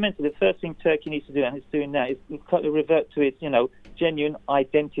 fundamentally, the first thing Turkey needs to do, and it's doing now, is revert to its, genuine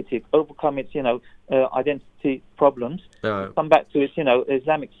identity, overcome its, identity problems, come back to its,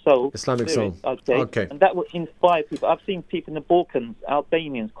 Islamic soul. Okay. And that will inspire people. I've seen people in the Balkans,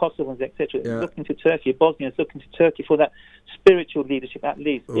 Albanians, Kosovans, etc., looking to Turkey, Bosnians looking to Turkey for that spiritual leadership, at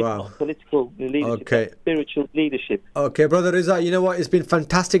least, if not political leadership, spiritual leadership. Okay, Brother Riza, you know what? It's been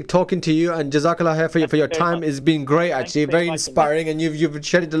fantastic talking to you, and Jazakallah khair for your time. It's been great, actually, very inspiring, and you've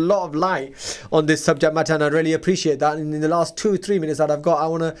shed a lot of light on this subject matter, and I really appreciate that. And in the last 2-3 minutes that I've got, I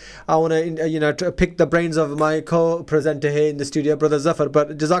wanna to pick the brains of my co-presenter here in the studio, Brother Zafar.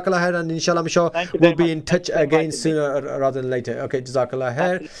 But Jazakallah khair, and inshallah, I'm sure we'll be in touch again sooner rather than later. Okay, Jazakallah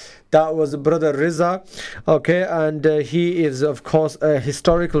khair. That was Brother Riza, okay, and he is, of course, a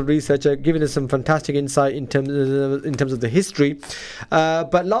historical researcher, giving us some fantastic insight in terms of the history.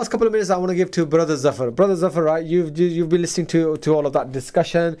 But last couple of minutes, I want to give to Brother Zafar. Brother Zafar, right? You've been listening to all of that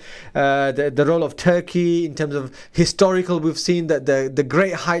discussion, the role of Turkey in terms of historical. We've seen that the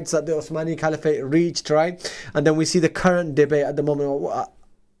great heights that the Osmani Caliphate reached, right, and then we see the current debate at the moment.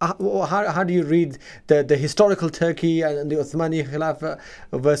 How do you read the historical Turkey and the Osmani Khilafah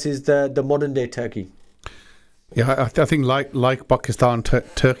versus the modern day Turkey? Yeah, I think like Pakistan,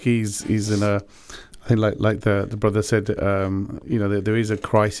 Turkey is in a. I think like the brother said, there is a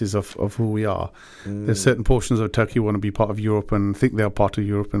crisis of who we are. There's certain portions of Turkey want to be part of Europe and think they're part of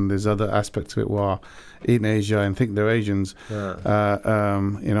Europe, and there's other aspects of it who are in Asia and think they're Asians. Yeah.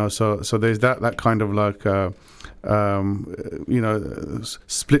 So there's that kind of like.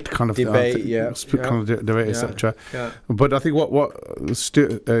 Split kind of debate, split kind of debate, etc. Yeah. But I think what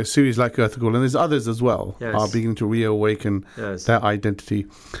series like Ertugrul, and there's others as well, are beginning to reawaken their identity.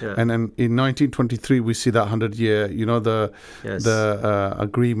 Yeah. And then in 1923 we see that 100-year, the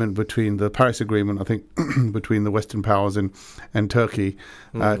agreement between the Paris Agreement, I think, between the Western powers and Turkey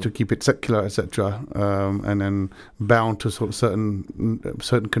to keep it secular, etc. And then bound to sort of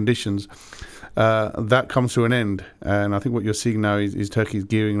certain conditions. That comes to an end, and I think what you're seeing now is Turkey is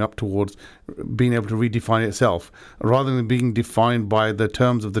gearing up towards being able to redefine itself rather than being defined by the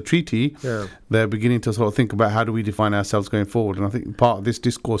terms of the treaty. They're beginning to sort of think about how do we define ourselves going forward, and I think part of this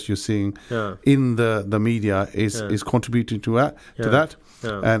discourse you're seeing in the media is contributing to that.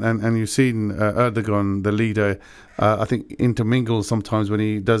 And you've seen Erdogan, the leader, I think intermingle sometimes when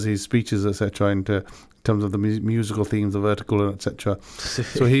he does his speeches, etc., into terms of the musical themes of Ertugrul, etc.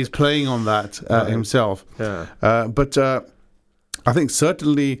 So he's playing on that himself. But I think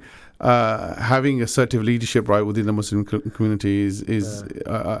certainly having assertive leadership within the Muslim community is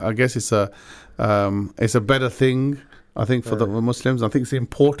I guess it's a better thing. I think for the Muslims, I think it's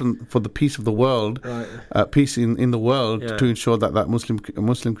important for the peace of the world, peace in the world, to ensure that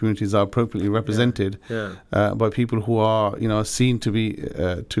Muslim communities are appropriately represented by people who are seen to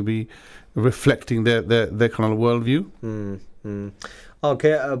be reflecting their kind of worldview.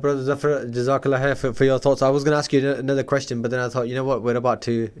 Okay, Brother Zafar, Jazakallah khair for your thoughts. I was going to ask you another question, but then I thought, you know what, we're about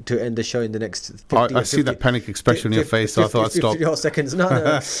to end the show in the next 50 I see that panic expression on your face, so I thought I'd stop. 50 seconds.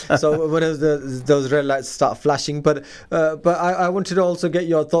 No. So when those red lights start flashing. But I wanted to also get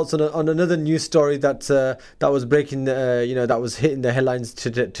your thoughts on another news story that was breaking, that was hitting the headlines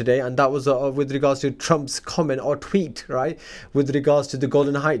today, and that was with regards to Trump's comment or tweet, right, with regards to the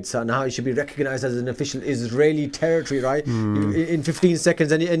Golan Heights and how it should be recognized as an official Israeli territory, right? In 15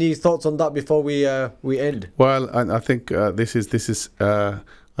 seconds, any thoughts on that before we end? Well, I think this is a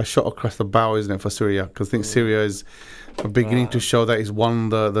shot across the bow, isn't it, for Syria? Because I think Syria is beginning to show that it's won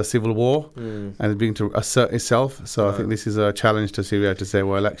the civil war and is beginning to assert itself. So I think this is a challenge to Syria to say,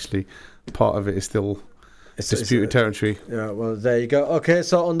 well, actually, part of it is still disputed territory. Yeah, well, there you go. Okay,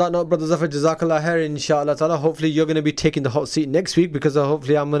 so on that note, Brother Zafar, Jazakallah khair, inshallah ta'ala. Hopefully you're going to be taking the hot seat next week, because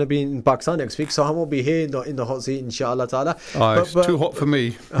hopefully I'm going to be in Pakistan next week, so I won't be here in the hot seat, inshallah ta'ala. It's too hot for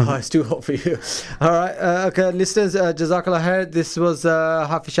me. It's too hot for you. Alright, okay, listeners, Jazakallah khair. This was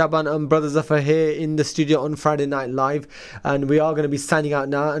Hafiz Shaban and Brother Zafar here in the studio on Friday Night Live, and we are going to be signing out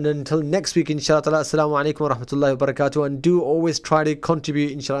now, and until next week, inshallah ta'ala, assalamu alaikum wa rahmatullahi wa barakatuh, and do always try to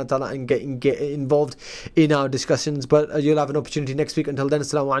contribute, inshallah ta'ala, and get involved in our discussions, but you'll have an opportunity next week. Until then,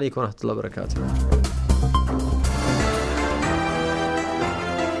 assalamu alaikum wa rahmatullahi wa barakatuh.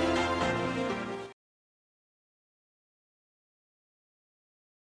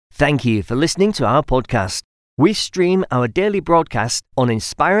 Thank you for listening to our podcast. We stream our daily broadcast on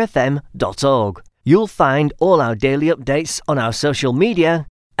inspirefm.org. You'll find all our daily updates on our social media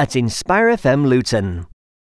at Inspire FM Luton.